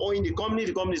you're not owing the company,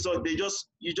 so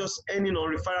you're just earning on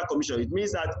referral commission. It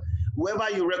means that whoever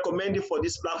you recommend it for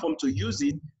this platform to use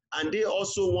it, and they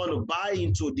also want to buy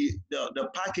into the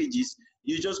packages,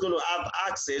 you're just going to have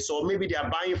access, or maybe they are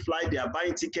buying flight, they are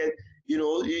buying ticket,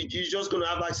 you're just going to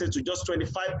have access to just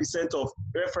 25% of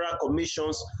referral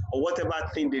commissions or whatever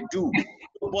thing they do.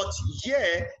 But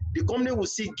yeah, the company will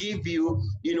still give you,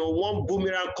 one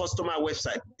Boomerang customer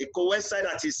website, a website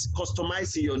that is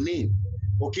customized in your name.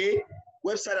 Okay,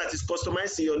 website that is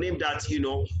customized in your name that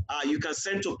you can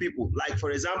send to people. Like for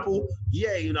example,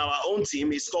 here in our own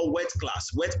team, it's called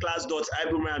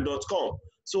wetclass.ibuumerang.com.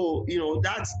 So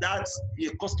that's a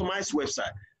customized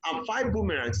website. And 5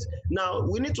 boomerangs. Now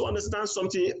we need to understand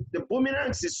something. The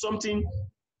boomerangs is something,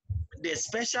 the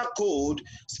special code,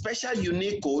 special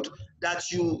unique code that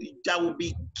will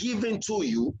be given to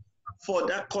you for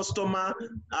that customer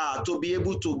to be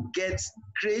able to get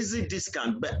crazy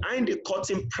discount behind the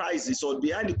curtain prices or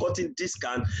behind the curtain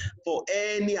discount for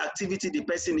any activity the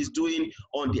person is doing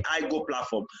on the iGo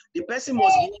platform. The person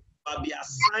must be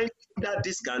assigned that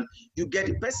discount. You get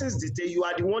the person's detail. You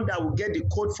are the one that will get the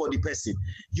code for the person.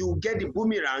 You get the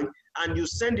boomerang and you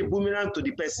send the boomerang to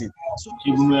the person. So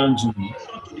you boomerang to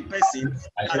the person.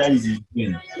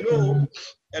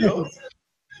 Hello.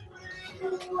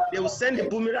 They will send the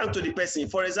boomerang to the person.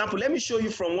 For example, let me show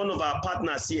you from one of our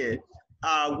partners here,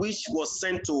 which was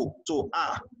sent to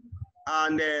her.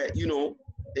 And,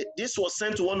 this was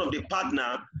sent to one of the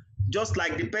partner, just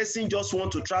like the person just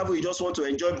want to travel, he just want to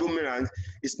enjoy boomerang.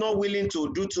 It's not willing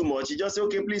to do too much. He just say,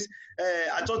 okay, please,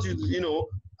 I thought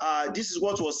this is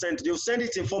what was sent. They'll send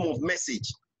it in form of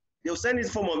message. They'll send it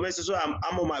in form of message. So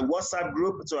I'm on my WhatsApp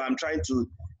group, so I'm trying to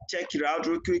check it out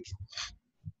real quick.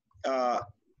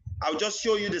 I'll just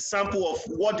show you the sample of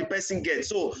what the person gets.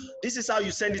 So this is how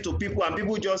you send it to people, and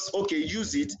people just, okay,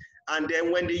 use it. And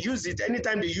then when they use it,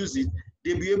 anytime they use it,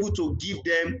 they'll be able to give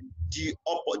them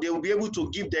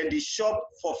the shop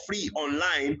for free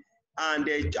online. And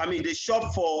they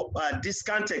shop for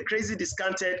crazy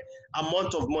discounted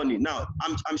amount of money. Now,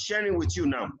 I'm sharing with you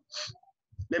now.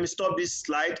 Let me stop this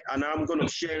slide and I'm going to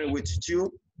share it with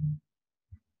you.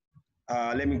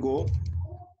 Let me go.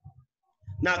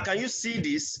 Now, can you see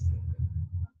this?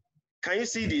 Can you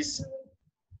see this?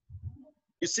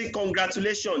 You see,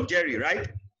 congratulations, Jerry,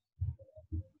 right?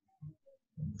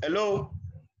 Hello?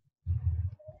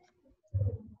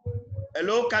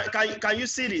 Hello, can you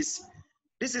see this?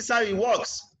 This is how it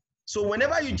works. So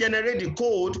whenever you generate the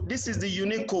code, this is the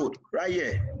unique code right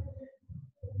here.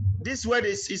 This word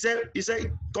is, he said,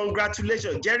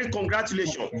 congratulations, Jerry,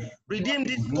 congratulations. Redeem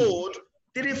this code,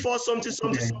 34 something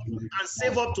and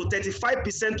save up to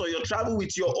 35% of your travel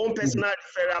with your own personal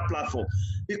referral platform,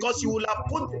 because you will have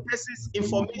put the person's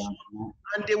information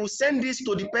and they will send this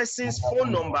to the person's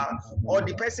phone number or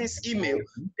the person's email.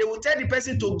 They will tell the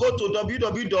person to go to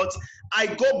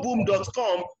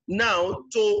www.igoboom.com now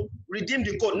to redeem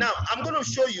the code. Now, I'm going to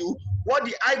show you what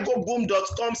the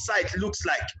igoboom.com site looks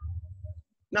like.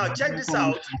 Now check this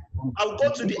out. I'll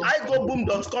go to the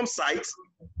igoboom.com site,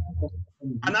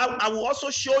 and I will also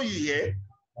show you here.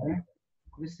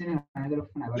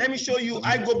 Let me show you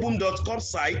igoboom.com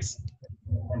site.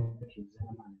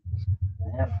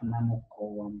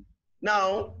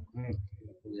 Now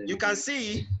you can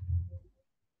see,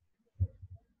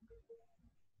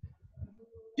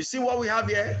 you see what we have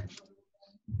here?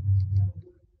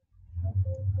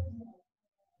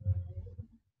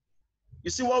 You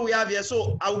see what we have here?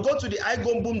 So I'll go to the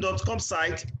igoboom.com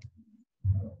site.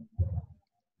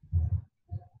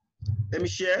 Let me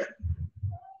share.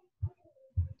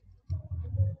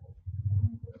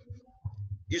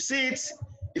 You see it?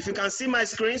 If you can see my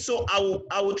screen, so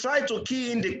I will try to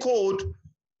key in the code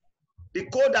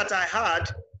that I had.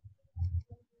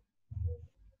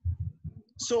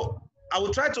 So I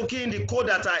will try to key in the code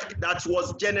that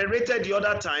was generated the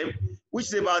other time, which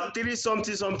is about 3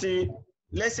 something,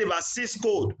 let's say about 6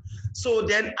 code. So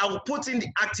then I will put in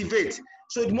the activate.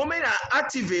 So the moment I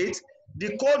activate,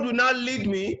 the code will now lead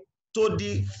me to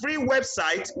the free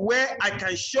website where I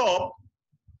can shop,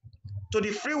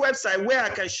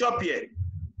 here.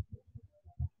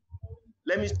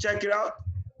 Let me check it out.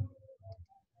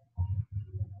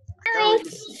 No.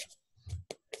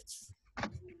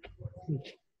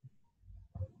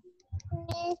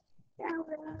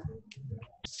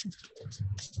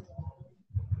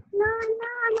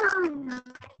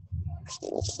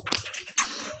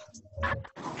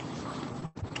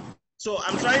 So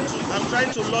I'm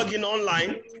trying to log in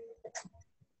online.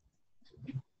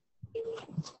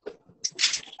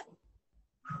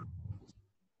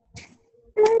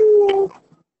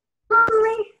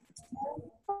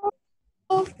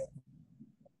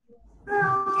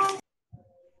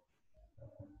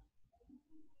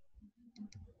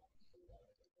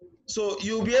 So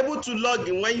you'll be able to log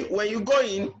in when you go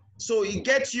in, so it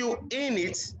gets you in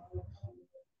it.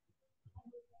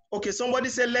 Okay, somebody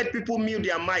said let people mute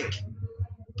their mic.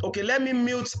 Okay, let me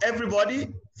mute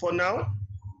everybody for now.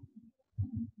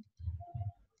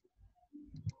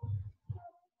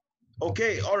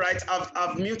 Okay, all right,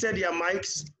 I've muted their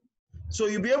mics. So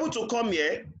you'll be able to come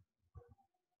here.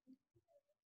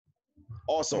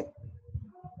 Awesome.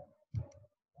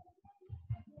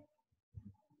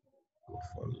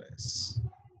 For less.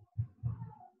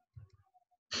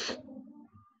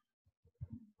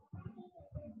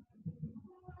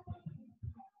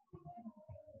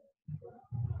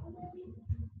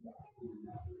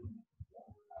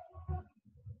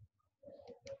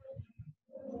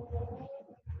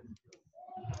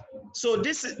 So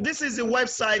this is the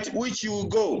website which you will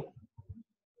go.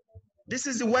 This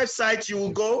is the website you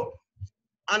will go,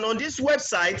 and on this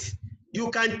website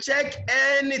you can check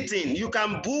anything. You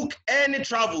can book any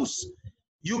travels.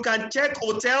 You can check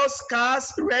hotels,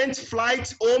 cars, rent,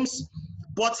 flights, homes,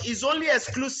 but it's only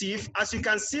exclusive, as you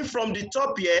can see from the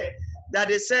top here, that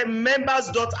they say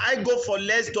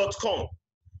members.igoforless.com.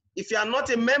 If you are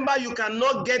not a member, you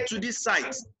cannot get to this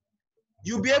site.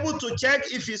 You'll be able to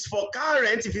check if it's for car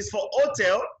rent, if it's for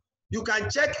hotel, you can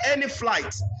check any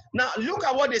flight. Now, look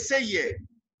at what they say here.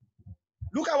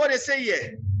 Look at what they say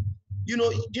here. You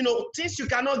know, things you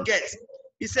cannot get.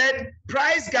 He said,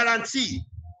 price guarantee.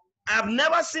 I've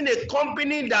never seen a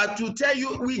company that will tell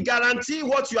you, we guarantee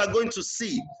what you are going to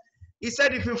see. He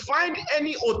said, if you find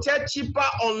any hotel cheaper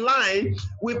online,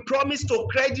 we promise to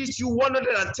credit you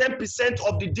 110%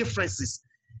 of the differences.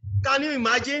 Can you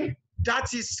imagine?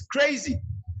 That is crazy.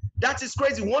 That is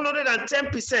crazy,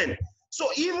 110%.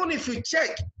 So even if you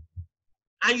check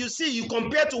and you see, you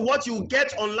compare to what you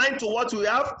get online to what you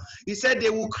have, he said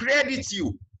they will credit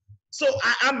you. So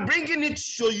I'm bringing it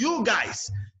to you guys.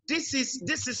 This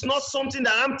is not something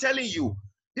that I'm telling you.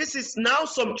 This is now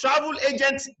some travel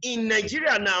agents in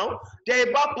Nigeria now, they're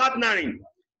about partnering.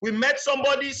 We met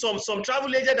somebody, some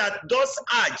travel agent that does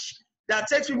Hajj, that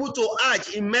takes people to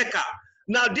Hajj in Mecca.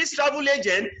 Now this travel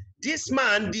agent, this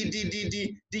man,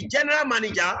 the general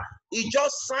manager, he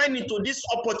just signed into this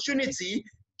opportunity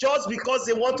just because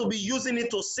they want to be using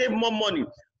it to save more money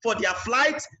for their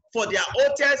flights, for their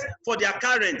hotels, for their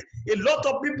car rent. A lot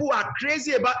of people are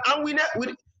crazy about, and we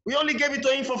only gave it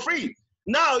to him for free.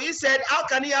 Now he said, how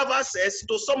can he have access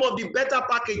to some of the better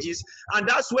packages? And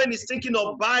that's when he's thinking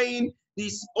of buying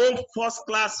his own first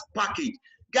class package.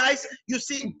 Guys, you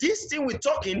see, this thing we're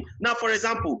talking, now for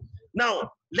example, now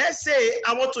let's say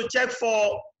I want to check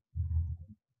for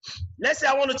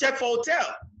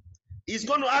hotel. It's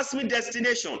going to ask me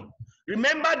destination.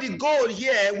 Remember, the goal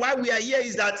here, why we are here,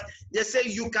 is that they say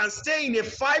you can stay in a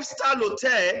 5-star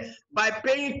hotel by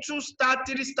paying 2-star,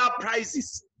 3-star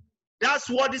prices. That's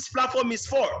what this platform is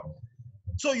for.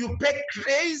 So you pay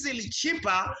crazily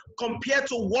cheaper compared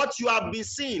to what you have been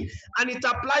seeing. And it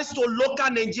applies to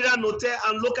local Nigerian hotel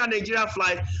and local Nigerian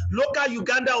flight, local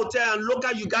Uganda hotel and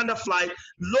local Uganda flight,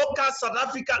 local South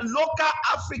Africa, local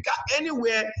Africa,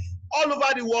 anywhere, all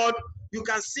over the world. You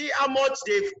can see how much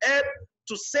they've helped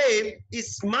to save.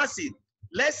 It's massive.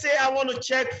 Let's say I want to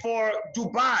check for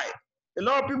Dubai. A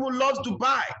lot of people love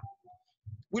Dubai.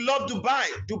 We love Dubai,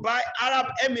 Dubai Arab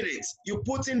Emirates. You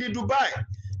put in the Dubai.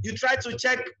 You try to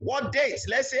check what dates.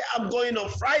 Let's say I'm going on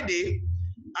Friday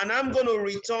and I'm going to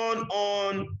return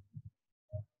on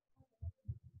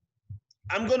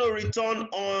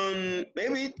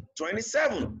maybe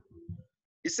 27.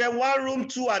 It said 1 room,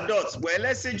 2 adults. Well,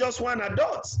 let's say just 1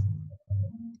 adult.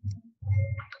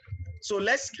 So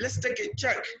let's take a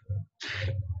check.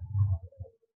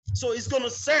 So it's going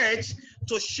to search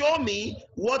to show me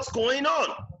what's going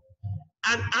on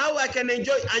and how I can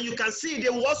enjoy it. And you can see they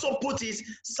will also put it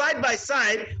side by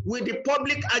side with the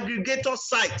public aggregator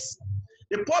sites.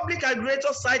 The public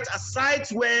aggregator sites are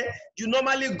sites where you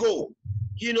normally go.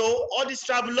 You know, all this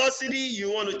Travelocity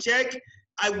you want to check.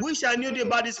 I wish I knew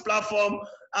about this platform.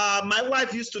 My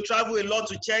wife used to travel a lot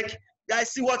to check.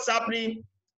 Guys, see what's happening.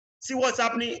 See what's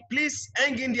happening. Please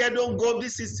hang in there, don't go.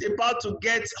 This is about to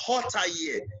get hotter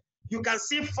here. You can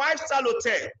see 5-star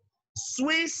hotel,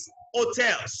 Swiss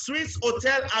Hotel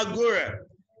Agora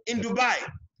in Dubai.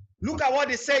 Look at what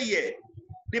they say here.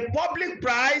 The public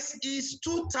price is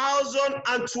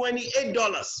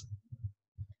 $2,028.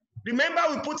 Remember,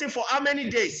 we put in for how many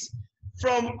days?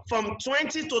 From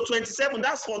 20 to 27.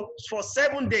 That's for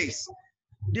 7 days.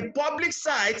 The public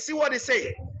side, see what they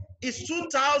say, is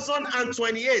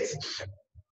 $2,028.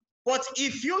 But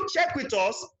if you check with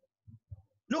us,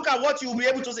 look at what you'll be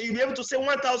able to say. You'll be able to say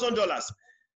 $1,000.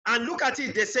 And look at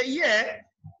it. They say, yeah,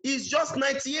 it's just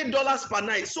 $98 per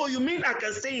night. So you mean I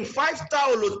can stay in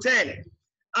 5-star hotel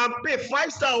and pay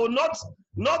 5-star, not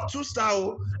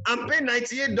 2-star, and pay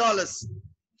 $98.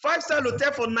 5-star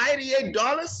hotel for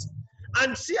 $98,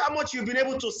 and see how much you've been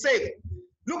able to save.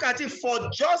 Look at it, for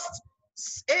just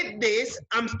 8 days,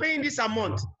 I'm paying this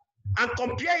amount. And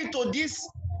compare it to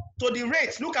the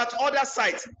rates. Look at other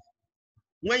sites.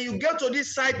 When you get to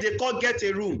this site, they call Get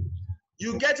a Room.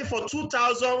 You get it for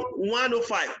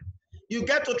 $2,105. You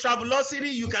get to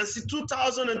Travelocity, you can see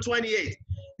 $2,028.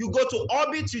 You go to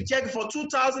Orbit, you check it for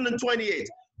 $2,028.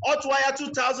 Hotwire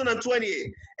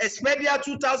 $2,028. Expedia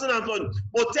 $2,020.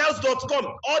 Hotels.com.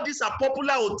 All these are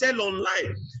popular hotel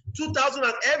online. $2,000,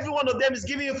 and every one of them is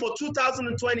giving you for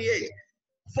 $2,028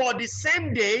 for the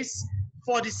same days,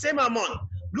 for the same amount.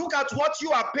 Look at what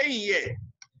you are paying here.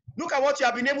 Look at what you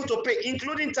have been able to pay,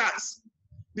 including tax.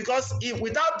 Because if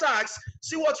without tax,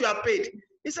 see what you have paid.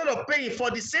 Instead of paying for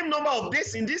the same number of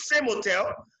days in this same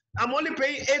hotel, I'm only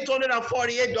paying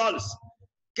 $848.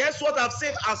 Guess what I've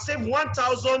saved? I've saved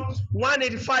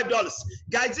 $1,185.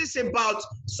 Guys, this is about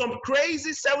some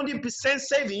crazy 70%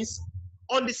 savings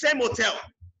on the same hotel.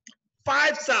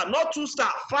 5-star, not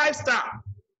 2-star, 5-star.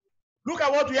 Look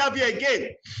at what we have here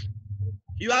again.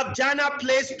 You have Jana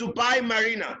Place, Dubai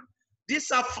Marina. You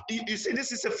see,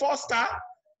 this is a 4-star.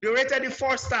 They rated it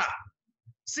 4-star.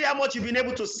 See how much you've been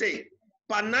able to save.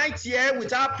 Per night here,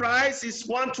 with our price, is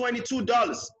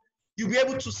 $122. You'll be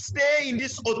able to stay in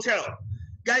this hotel.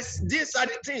 Guys, these are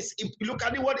the things. If you look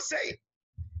at it, what they say.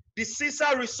 The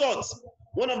Caesar Resort,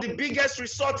 one of the biggest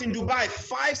resorts in Dubai,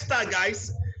 5-star,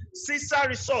 guys. Caesar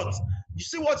Resort. You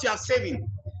see what you are saving.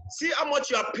 See how much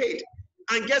you are paid.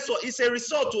 And guess what? It's a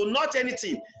resort, or not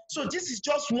anything. So this is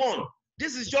just one.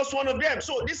 This is just one of them.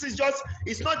 So this is just,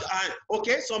 it's not,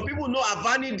 okay, some people know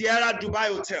Avani Diara Dubai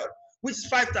Hotel, which is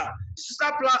 5-star.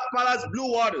 Star Palace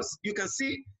Blue Waters. You can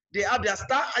see they have their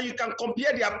star, and you can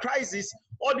compare their prices,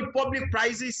 all the public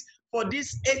prices for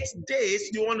these 8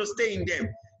 days you want to stay in them.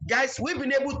 Guys, we've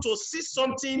been able to see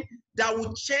something that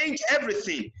will change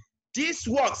everything. This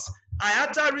works.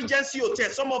 Ayata Regency Hotel,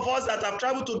 some of us that have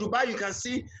traveled to Dubai, you can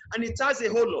see, and it has a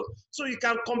whole lot. So you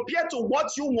can compare to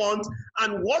what you want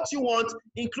and what you want,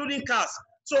 including cars.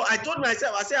 So I told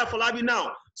myself, I say Afolabi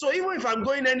now. So even if I'm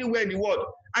going anywhere in the world,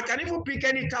 I can even pick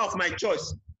any car of my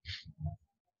choice.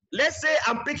 Let's say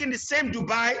I'm picking the same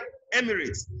Dubai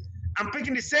Emirates. I'm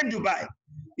picking the same Dubai.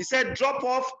 He said drop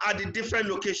off at a different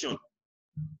location.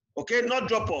 Okay, not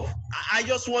drop off. I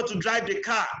just want to drive the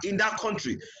car in that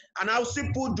country. And I'll still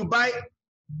put Dubai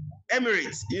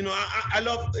Emirates. You know, I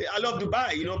love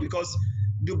Dubai, you know, because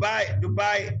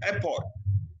Dubai Airport.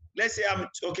 Let's say I'm,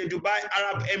 okay, Dubai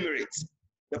Arab Emirates.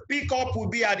 The pickup will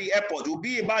be at the airport. It will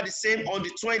be about the same on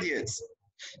the 20th.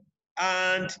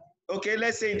 And, okay,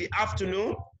 let's say in the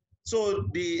afternoon. So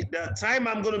the time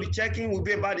I'm going to be checking will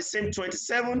be about the same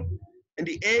 27. In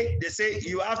the A, they say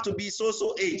you have to be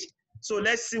so age. So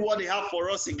let's see what they have for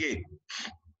us again.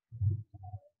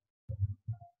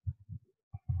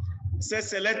 It says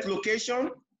select location.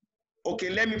 Okay,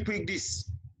 let me pick this.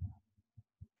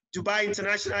 Dubai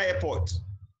International Airport.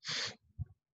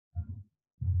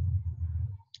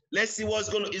 Let's see what's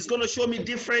it's gonna show me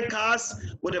different cars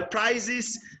with the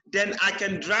prices. Then I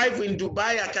can drive in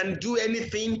Dubai. I can do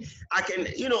anything. I can,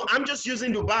 I'm just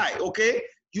using Dubai, okay?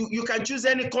 You can choose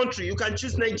any country. You can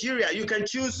choose Nigeria. You can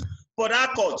choose Port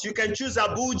Harcourt. You can choose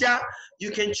Abuja.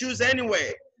 You can choose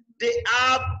anywhere. They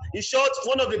have, in short,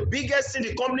 one of the biggest thing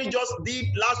the company just did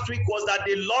last week was that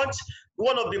they launched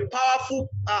one of the powerful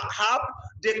app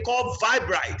they call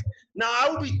Vibrite. Now, I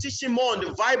will be teaching more on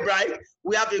the Vibrite.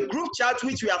 We have a group chat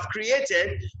which we have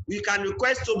created. You can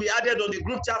request to be added on the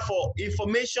group chat for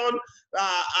information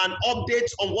and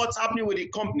updates on what's happening with the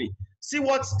company. See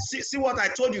what I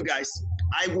told you guys.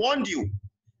 I warned you.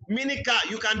 Mini car,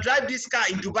 you can drive this car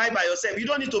in Dubai by yourself. You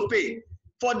don't need to pay.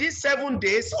 For these 7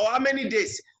 days, or how many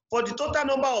days? For the total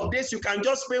number of days, you can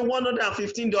just pay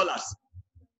 $115.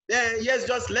 Yes,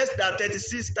 just less than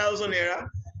 36,000 naira.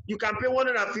 You can pay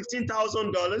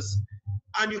 $115,000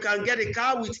 and you can get a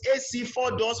car with AC,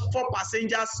 4 doors, 4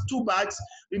 passengers, 2 bags.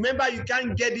 Remember, you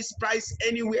can't get this price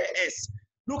anywhere else.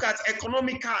 Look at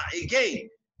economic car again.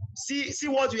 See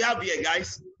what we have here,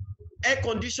 guys. Air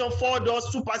condition, 4 doors,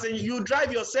 2 passengers. You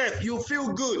drive yourself. You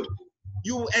feel good.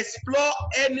 You explore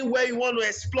anywhere you want to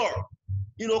explore.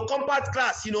 Compact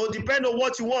class, depend on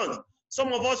what you want.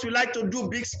 Some of us, we like to do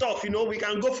big stuff, we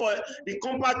can go for the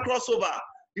compact crossover,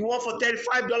 the one for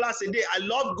 $35 a day. I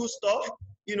love good stuff,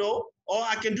 or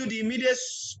I can do the immediate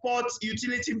sports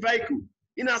utility vehicle.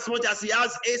 In as much as it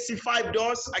has AC 5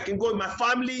 doors, I can go with my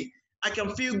family, I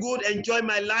can feel good, enjoy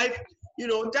my life.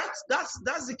 That's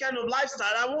the kind of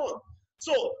lifestyle I want.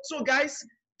 So guys,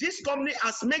 this company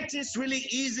has made things really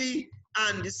easy,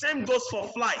 and the same goes for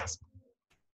flights.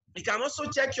 You can also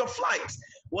check your flights.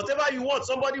 Whatever you want,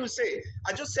 somebody will say,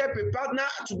 I just set a partner.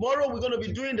 Tomorrow we're going to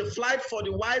be doing the flight for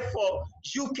the wife for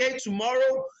UK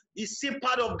tomorrow. It's still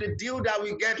part of the deal that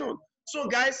we get on. So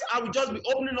guys, I will just be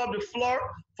opening up the floor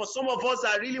for some of us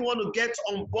that really want to get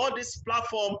on board this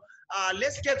platform.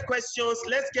 Let's get questions.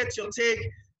 Let's get your take.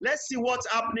 Let's see what's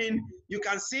happening. You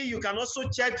can see, you can also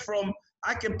check from,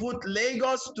 I can put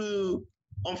Lagos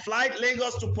on flight,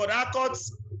 Lagos to Port Harcourt.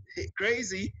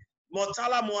 Crazy.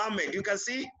 Murtala Mohammed, you can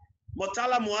see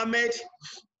Murtala Mohammed.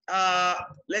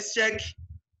 Let's check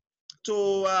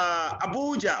to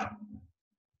Abuja.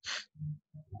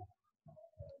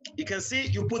 You can see,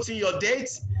 you put in your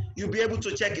dates, you'll be able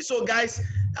to check it. So guys,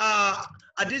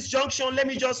 at this junction, let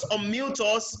me just unmute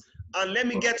us and let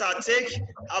me get our take.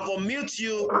 I've unmute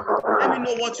you. Let me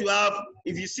know what you have.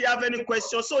 If you still have any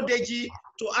questions. So Deji,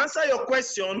 to answer your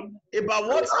question about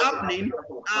what's happening,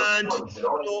 and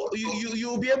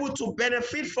you'll be able to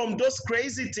benefit from those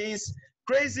crazy things,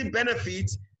 crazy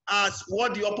benefits as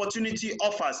what the opportunity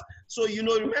offers. So,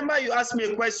 remember you asked me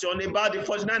a question about the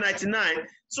 $49.99.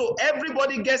 So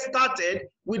everybody gets started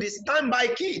with the standby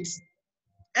kits.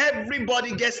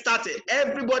 Everybody gets started.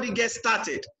 Everybody gets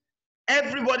started.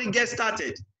 Everybody gets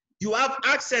started. You have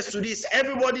access to this.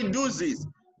 Everybody does this.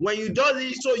 When you do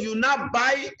this, so you not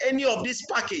buy any of this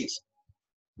package.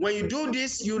 When you do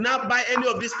this, you not buy any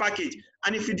of this package.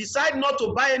 And if you decide not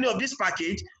to buy any of this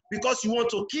package because you want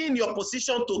to key in your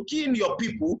position, to key in your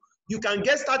people, you can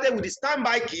get started with the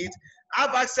standby kit,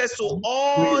 have access to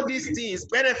all these things,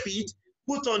 benefit,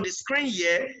 put on the screen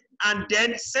here, and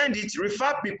then send it,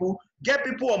 refer people, get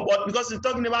people on board, because we're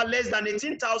talking about less than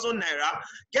 18,000 naira.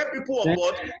 Get people on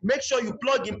board, make sure you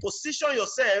plug in, position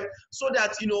yourself so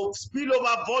that,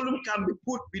 spillover volume can be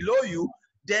put below you.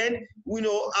 Then,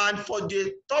 and for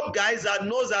the top guys that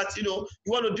knows that, you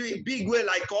want to do it big way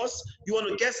like us, you want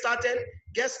to get started,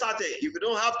 get started. If you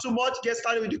don't have too much, get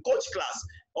started with the coach class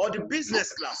or the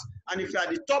business class. And if you're at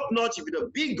the top notch, if you're the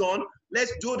big gun,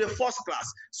 let's do the first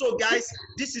class. So guys,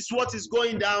 this is what is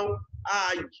going down.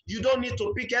 You don't need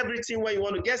to pick everything when you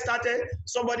want to get started.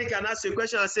 Somebody can ask you a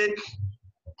question and say,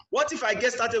 what if I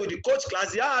get started with the coach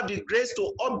class? You have the grace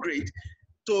to upgrade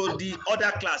to the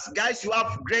other class. Guys, you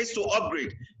have grace to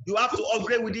upgrade. You have to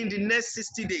upgrade within the next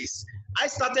 60 days. I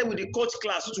started with the coach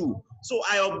class too. So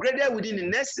I upgraded within the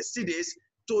next 60 days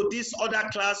to this other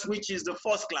class, which is the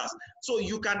first class. So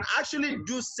you can actually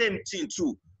do same thing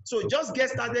too. So just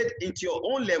get started into your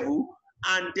own level,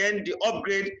 and then the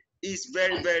upgrade is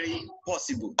very, very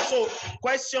possible. So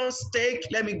questions, take,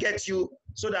 let me get you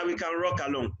so that we can rock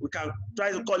along. We can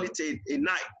try to call it a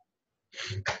night.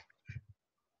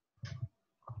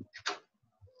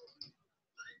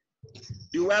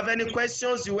 Do you have any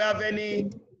questions? Do you have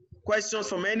any Questions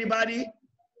from anybody?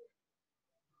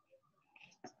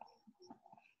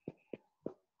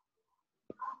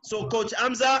 So Coach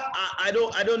Hamza, I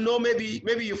don't know,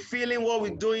 maybe you're feeling what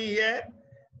we're doing here.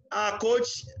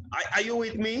 Coach, are you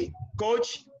with me,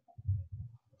 Coach?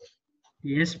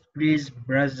 Yes, please,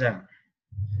 brother.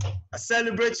 I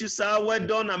celebrate you, sir. Well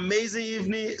done. Amazing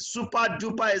evening. Super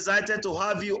duper excited to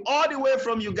have you all the way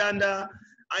from Uganda.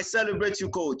 I celebrate you,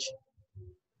 Coach.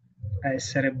 I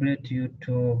celebrate you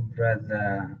too,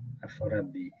 brother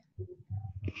Afolabi.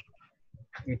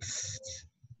 It's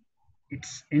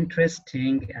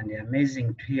interesting and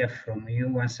amazing to hear from you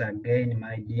once again,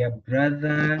 my dear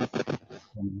brother,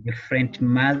 from different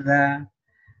mother.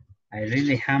 I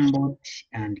really humbled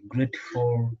and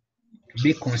grateful to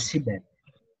be considered.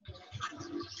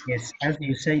 Yes, as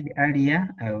you said earlier,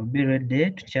 I will be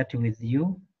ready to chat with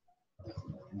you,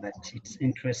 but it's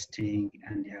interesting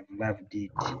and I've loved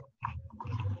it.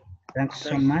 Thanks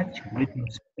so much.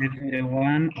 Greetings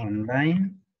everyone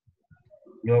online.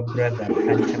 Your brother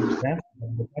Alhaji Hamza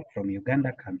from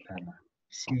Uganda, Kampala.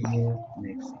 See you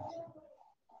next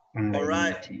online All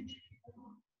right. meeting.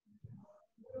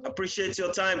 Appreciate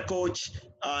your time, Coach.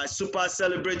 Super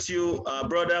celebrate you,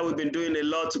 brother. We've been doing a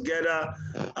lot together.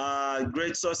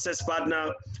 Great success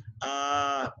partner.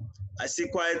 I see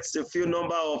quite a few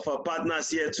number of partners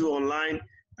here too online.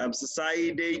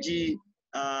 Sasai Deji,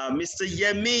 Mr.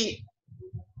 Yemi.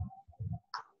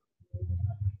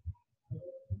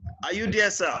 Are you there,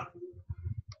 sir?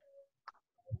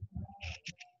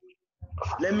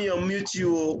 Let me unmute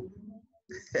you.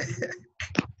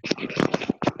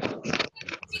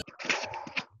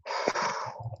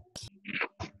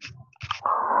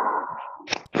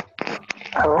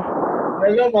 Hello.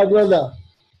 Hello, my brother.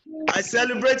 I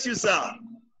celebrate you, sir.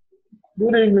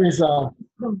 Good evening, sir.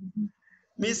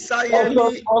 Mr.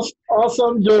 Yemi.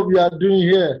 Awesome job you are doing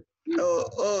here.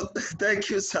 Oh,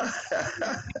 thank you, sir.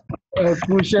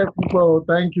 Appreciate people.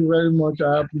 Thank you very much.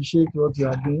 I appreciate what you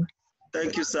are doing.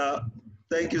 Thank you, sir.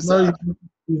 Thank you, sir.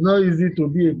 It's not easy to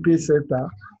be a pace setter.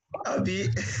 Abi.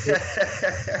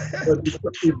 But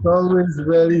it's always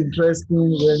very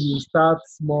interesting when you start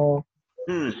small.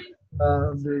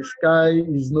 The sky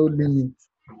is no limit.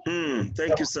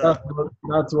 Thank you, sir.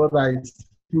 That's what I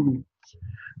see.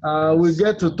 We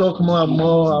get to talk more and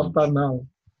more after now,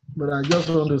 but I just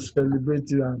want to celebrate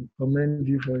you and commend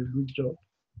you for a good job.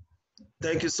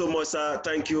 Thank you so much, sir.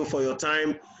 Thank you for your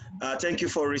time. Thank you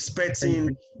for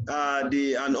respecting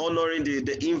and honoring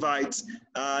the invite.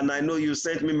 And I know you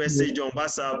sent me a message on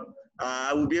WhatsApp.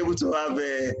 I will be able to have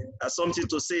something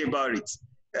to say about it.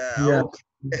 Yeah.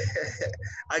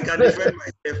 I can defend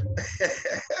myself.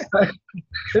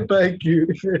 Thank you.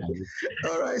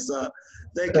 All right, sir.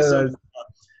 Thank you so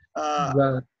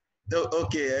much.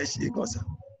 Okay,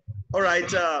 all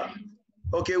right.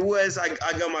 Okay, who else? I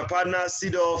got my partner,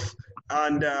 Sidoff,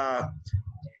 and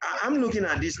I'm looking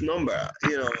at this number.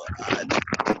 You know,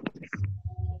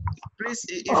 please,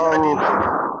 if you are the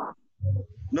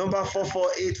number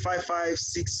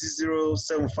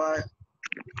 448556075.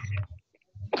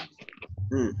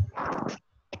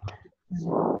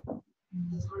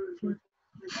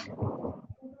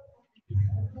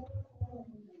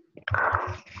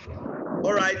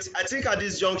 All right, I think at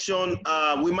this junction,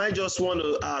 we might just want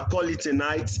to call it a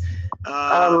night.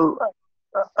 Hello.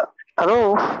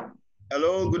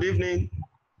 Hello, good evening.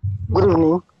 Good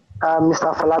evening,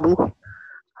 Mr. Afolabi.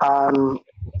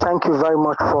 Thank you very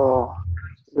much for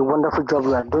the wonderful job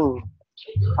you are doing.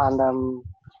 And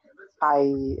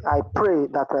I pray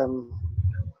that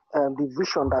the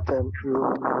vision that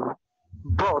you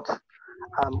brought,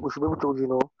 we should be able to,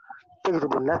 take it to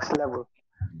the next level.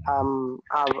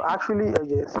 I've actually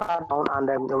sat down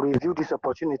and reviewed this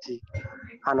opportunity,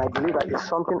 and I believe that it's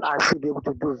something I should be able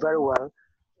to do very well.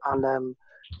 And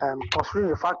considering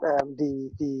the fact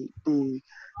the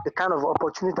kind of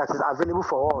opportunity that is available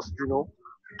for us,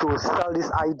 to sell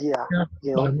this idea, I've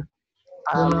done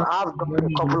a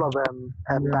couple of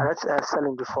direct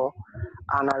selling before,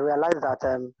 and I realized that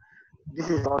this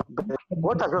is not bad.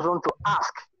 What I just want to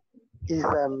ask is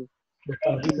the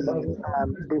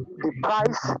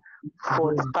price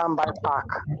for the standby pack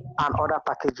and other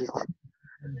packages.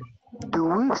 Do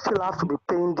we still have to be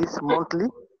paying this monthly?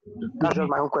 That's just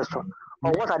my own question.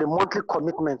 Or what are the monthly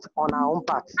commitments on our own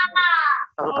part?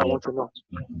 That's what I want to know.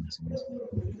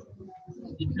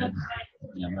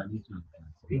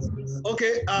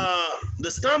 Okay, the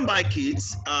standby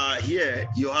kits here,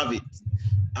 you have it.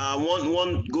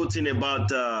 One good thing about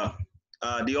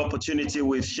the opportunity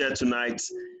we've shared tonight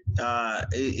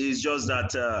is just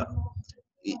that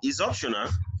it's optional,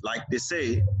 like they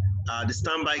say. The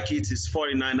standby kit is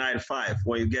 $49.95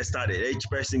 when you get started. Each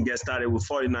person gets started with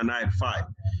 $49.95.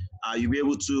 You'll be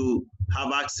able to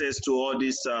have access to all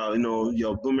this,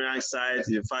 your boomerang site,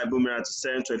 your 5 boomerang to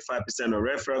send, 25% of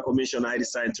referral commission, ID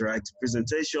site interactive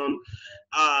presentation,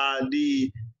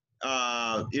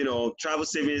 travel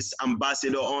savings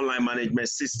ambassador online management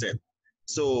system.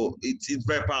 So it's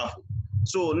very powerful.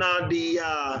 So now the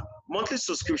monthly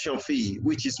subscription fee,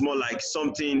 which is more like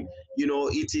something,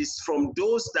 it is from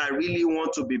those that really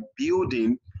want to be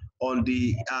building on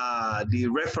the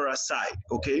referral side.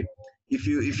 Okay, if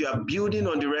you are building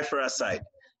on the referral side,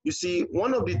 you see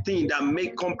one of the things that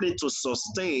make company to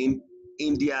sustain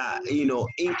in their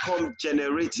income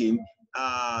generating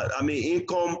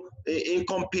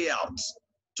income payouts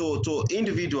to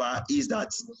individual is that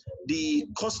the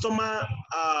customer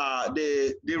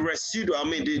the residual,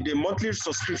 the monthly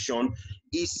subscription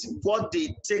is what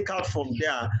they take out from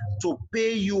there to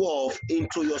pay you off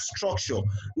into your structure.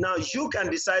 Now you can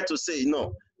decide to say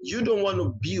no, you don't want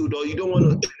to build, or you don't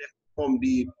want to from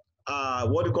the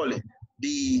what do you call it,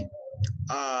 the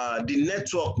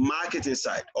network marketing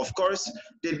side. Of course,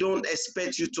 they don't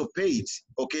expect you to pay it,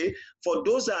 okay? For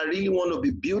those that really want to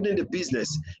be building the business,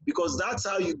 because that's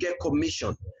how you get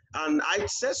commission. And I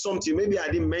said something, maybe I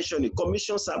didn't mention it.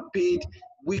 Commissions are paid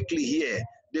weekly here.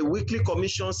 The weekly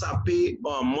commissions are paid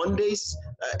on Mondays,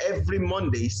 every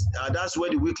Mondays. That's where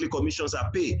the weekly commissions are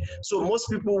paid. So most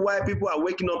people, while people are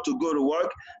waking up to go to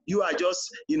work, you are just,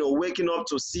 waking up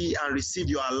to see and receive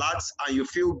your alerts, and you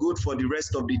feel good for the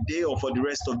rest of the day or for the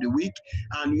rest of the week.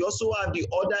 And you also have the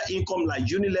other income like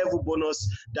unilevel bonus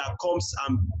that comes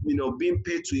and, being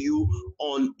paid to you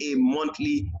on a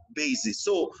monthly basis.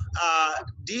 So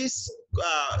this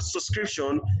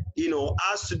subscription,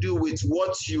 has to do with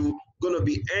what you going to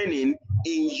be earning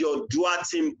in your dual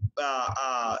team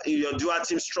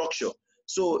structure.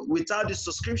 So without the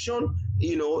subscription,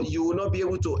 you will not be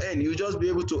able to earn. You just be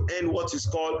able to earn what is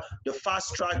called the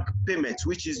fast track payment,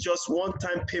 which is just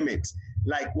one-time payment,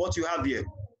 like what you have here.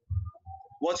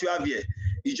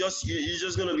 You're just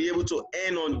going to be able to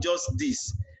earn on just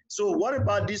this. So what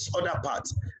about this other part?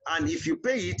 And if you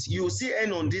pay it, you will see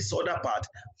earn on this other part.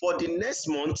 For the next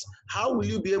month, how will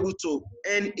you be able to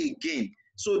earn again?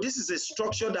 So this is a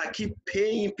structure that keep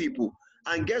paying people.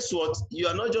 And guess what? You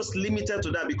are not just limited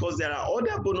to that, because there are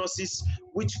other bonuses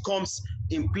which comes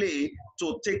in play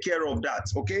to take care of that.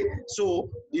 Okay, so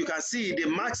you can see they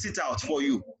max it out for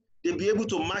you. They'll be able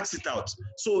to max it out.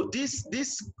 So this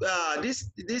what do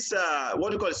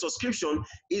you call it, subscription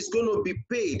is going to be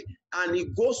paid, and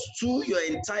it goes to your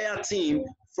entire team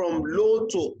from low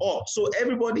to up. So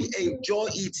everybody enjoy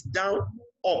it down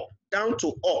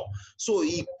to up. So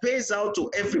it pays out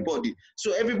to everybody.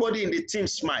 So everybody in the team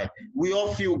smile. We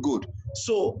all feel good.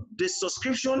 So the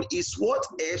subscription is what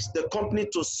helps the company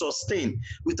to sustain.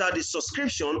 Without the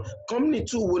subscription, company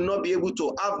too will not be able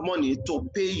to have money to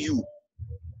pay you.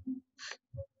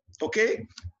 Okay?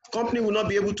 Company will not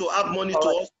be able to have money to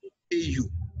also pay you.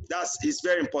 It's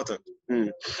very important.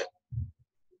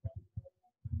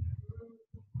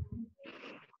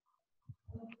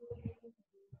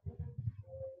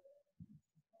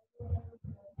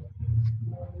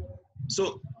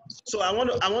 So I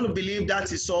want to believe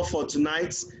that is all for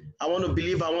tonight.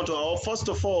 First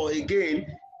of all, again,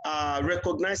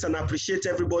 recognize and appreciate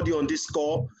everybody on this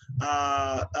call.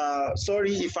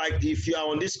 Sorry if you are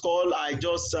on this call, it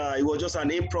was just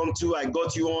an impromptu. I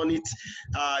got you on it.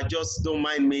 Just don't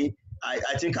mind me. I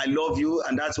think I love you,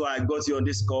 and that's why I got you on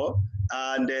this call.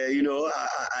 And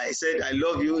I said I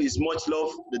love you. It's much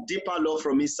love, the deeper love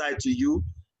from inside to you.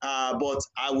 But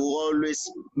I will always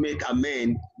make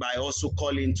amend by also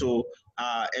calling to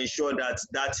ensure that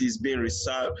is being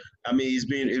resolved. It's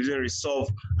being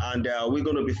resolved, and we're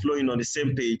going to be flowing on the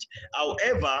same page.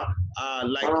 However,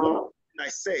 like what I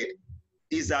said,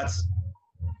 is that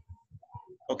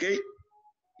okay?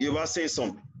 You were saying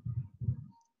something.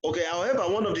 Okay, however,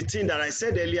 one of the things that I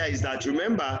said earlier is that,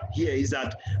 remember here, is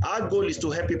that our goal is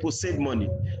to help people save money.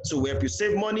 So we help you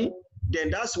save money, then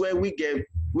that's where we get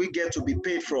to be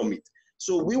paid from it.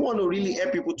 So we want to really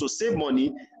help people to save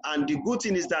money. And the good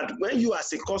thing is that when you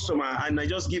as a customer, and I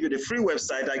just give you the free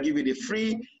website, I give you the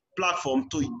free platform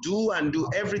to do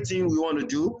everything we want to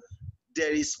do,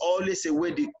 there is always a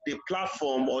way the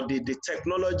platform or the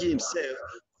technology himself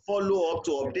follow up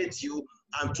to update you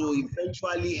and to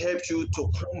eventually help you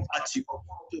to convert you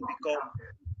to become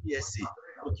PSA.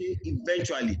 Okay,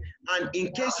 eventually. And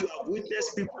in case you have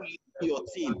witnessed people leaving your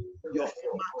team, your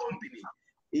former company,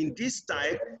 in this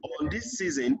time, on this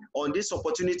season, on this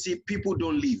opportunity, people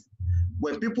don't leave.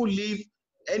 When people leave,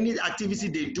 any activity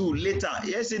they do later,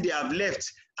 let's say they have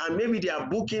left and maybe they are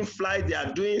booking flight, they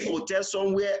are doing hotel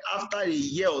somewhere after a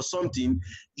year or something,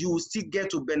 you will still get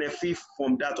to benefit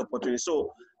from that opportunity.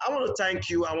 So I want to thank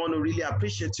you. I want to really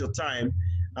appreciate your time.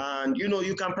 And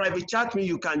you can private chat me.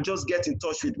 You can just get in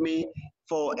touch with me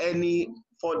for any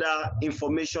further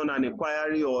information and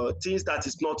inquiry or things that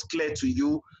is not clear to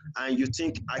you and you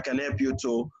think I can help you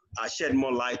to shed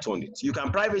more light on it. You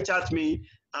can private chat me,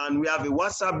 and we have a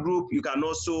WhatsApp group. You can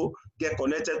also get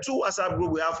connected to WhatsApp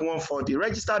group. We have one for the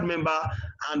registered member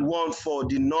and one for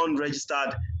the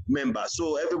non-registered member.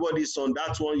 So everybody's on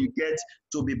that one. You get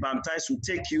to be baptized will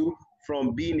take you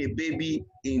from being a baby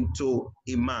into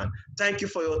a man. Thank you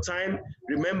for your time.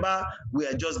 Remember, we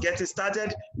are just getting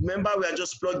started. Remember, we are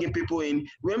just plugging people in.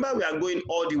 Remember, we are going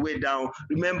all the way down.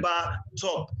 Remember,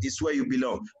 top is where you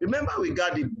belong. Remember, we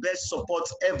got the best support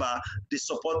ever, the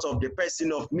support of the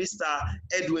person of Mr.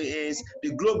 Edwin Haynes,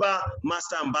 the Global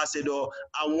Master Ambassador,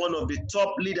 and one of the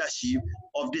top leadership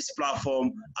of this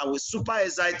platform. And we're super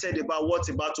excited about what's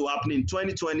about to happen in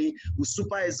 2020. We're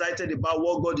super excited about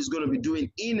what God is going to be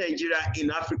doing in Nigeria, in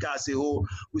Africa as a whole.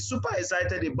 We're super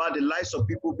excited about the lives of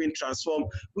people being transformed.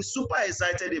 We're super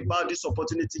excited about this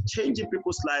opportunity changing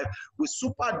people's life. We're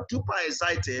super duper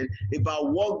excited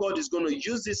about what God is going to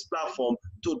use this platform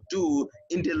to do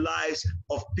in the lives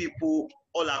of people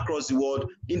all across the world,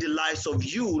 in the lives of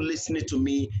you listening to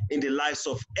me, in the lives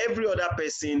of every other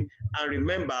person. And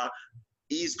remember,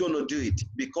 He's going to do it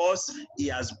because he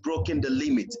has broken the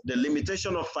limit. The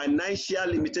limitation of financial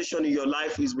limitation in your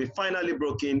life is been finally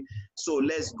broken. So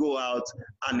let's go out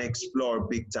and explore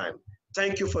big time.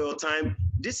 Thank you for your time.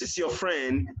 This is your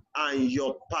friend and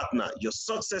your partner, your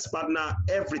success partner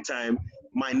every time.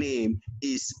 My name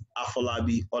is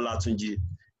Afolabi Olatunji.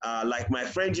 Like my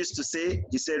friend used to say,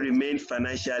 he said, remain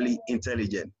financially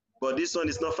intelligent. But this one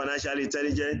is not financially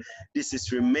intelligent. This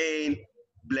is remain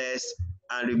blessed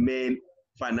and remain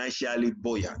financially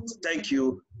buoyant. Thank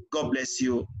you. God bless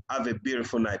you. Have a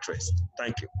beautiful night rest.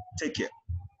 Thank you. Take care.